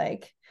be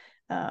like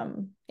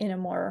in a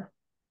more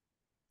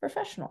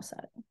professional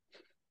setting.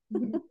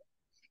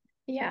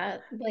 Yeah,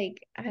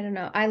 like I don't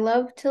know. I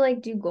love to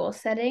like do goal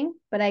setting,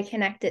 but I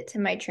connect it to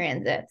my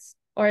transits.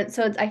 Or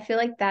so I feel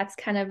like that's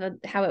kind of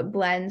how it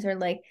blends, or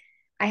like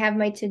I have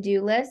my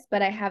to-do list,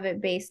 but I have it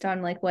based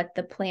on like what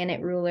the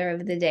planet ruler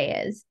of the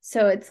day is.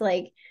 So it's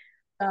like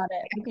Got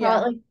it. I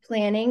call it like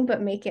planning,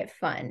 but make it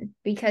fun,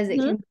 because it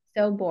can be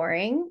so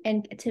boring.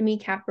 And to me,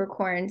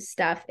 Capricorn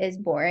stuff is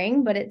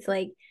boring, but it's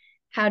like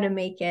how to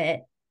make it,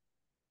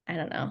 I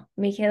don't know,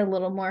 make it a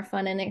little more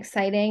fun and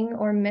exciting,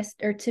 or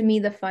to me,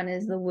 the fun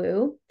is the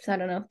woo. So I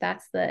don't know if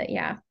that's but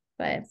yeah,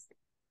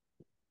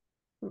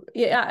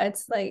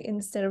 it's like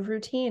instead of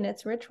routine,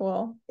 it's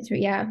ritual.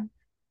 That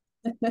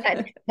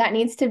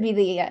needs to be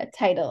the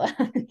title of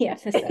the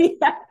episode.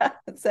 Yeah,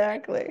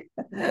 exactly.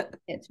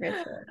 It's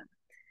ritual.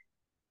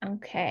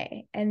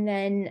 Okay. And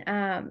then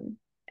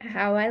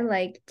how I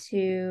like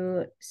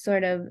to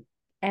sort of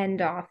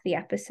end off the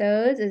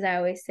episodes is I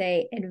always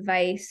say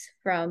advice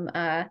from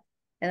and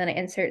then I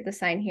insert the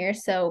sign here.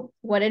 So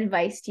what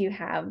advice do you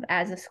have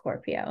as a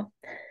Scorpio?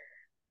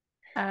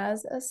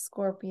 As a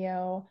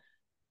Scorpio,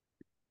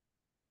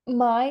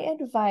 my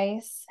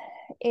advice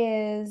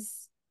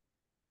is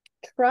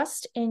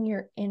trust in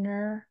your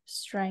inner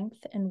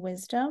strength and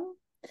wisdom.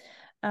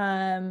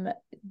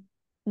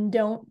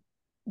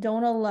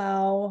 Don't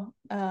allow,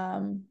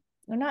 or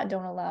not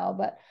don't allow,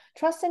 but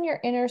trust in your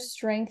inner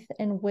strength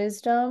and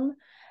wisdom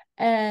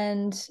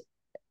and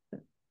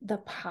the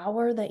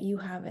power that you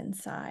have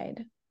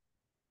inside.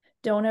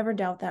 Don't ever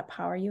doubt that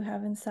power you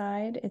have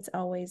inside. It's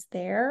always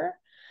there.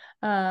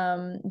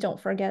 Don't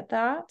forget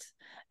that,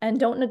 and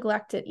don't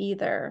neglect it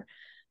either.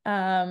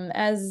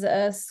 As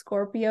a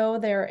Scorpio,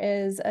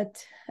 as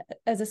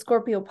a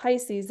Scorpio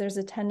Pisces, there's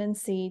a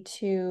tendency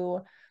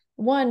to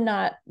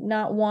not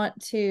want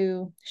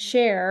to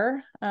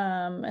share,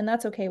 and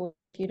that's okay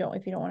if you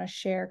don't want to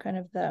share kind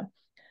of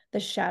the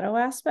shadow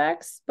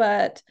aspects,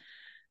 but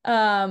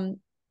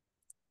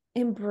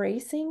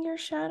embracing your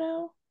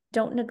shadow.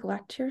 Don't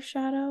neglect your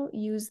shadow.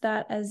 Use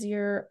that as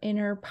your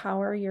inner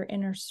power, your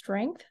inner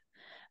strength,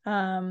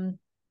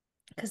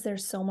 because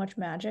there's so much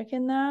magic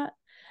in that.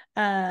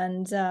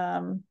 And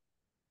find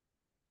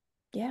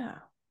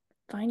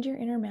your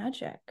inner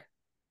magic,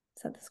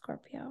 said the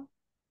Scorpio.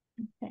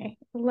 Okay,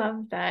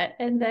 love that.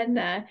 And then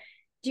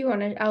do you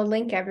want to, I'll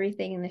link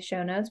everything in the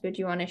show notes, but do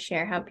you want to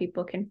share how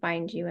people can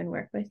find you and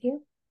work with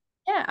you?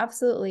 Yeah,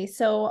 absolutely.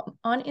 So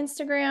on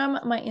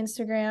Instagram, my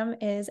Instagram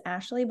is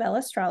Ashley Bell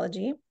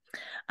Astrology.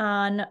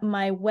 On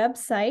my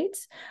website,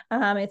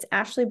 it's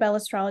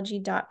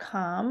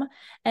ashleybelastrology.com.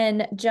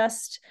 And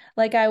just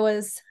like I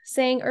was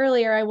saying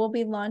earlier, I will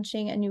be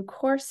launching a new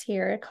course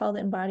here called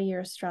Embody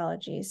Your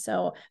Astrology.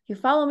 So if you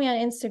follow me on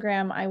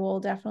Instagram, I will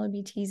definitely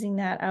be teasing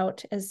that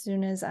out as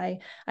soon as I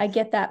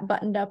get that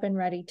buttoned up and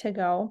ready to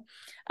go.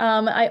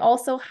 I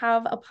also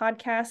have a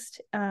podcast.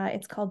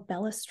 It's called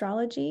Bell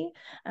Astrology,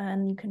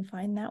 and you can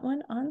find that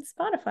one on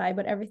Spotify,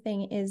 but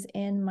everything is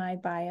in my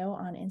bio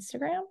on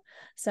Instagram.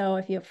 So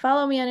if you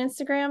follow me on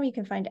Instagram, you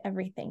can find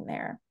everything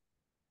there.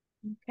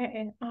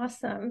 Okay,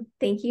 awesome.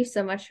 Thank you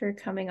so much for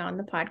coming on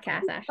the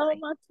podcast, Ashley. So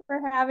much for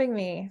having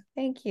me.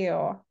 Thank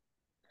you.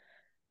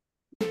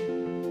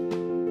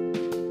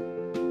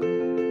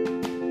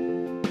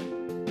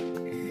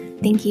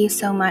 Thank you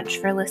so much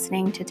for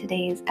listening to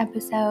today's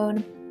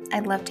episode.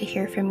 I'd love to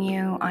hear from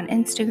you on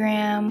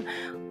Instagram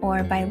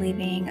or by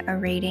leaving a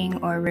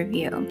rating or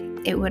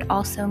review. It would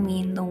also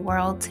mean the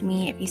world to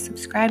me if you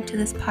subscribe to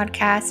this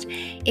podcast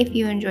if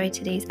you enjoyed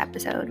today's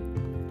episode.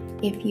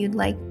 If you'd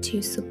like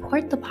to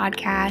support the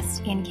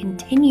podcast and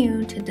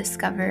continue to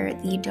discover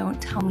the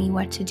Don't Tell Me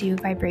What to Do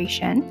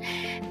vibration,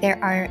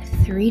 there are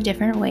 3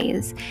 different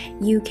ways.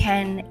 You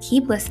can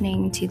keep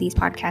listening to these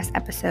podcast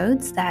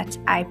episodes that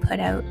I put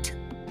out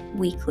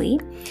weekly.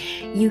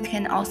 You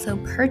can also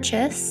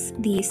purchase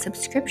the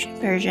subscription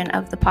version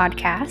of the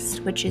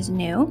podcast, which is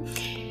new,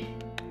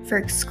 for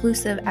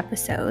exclusive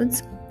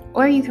episodes,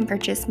 or you can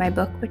purchase my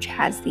book, which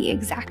has the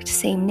exact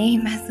same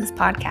name as this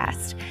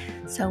podcast.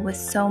 So with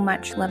so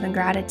much love and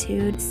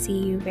gratitude, see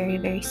you very,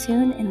 very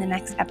soon in the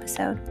next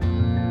episode.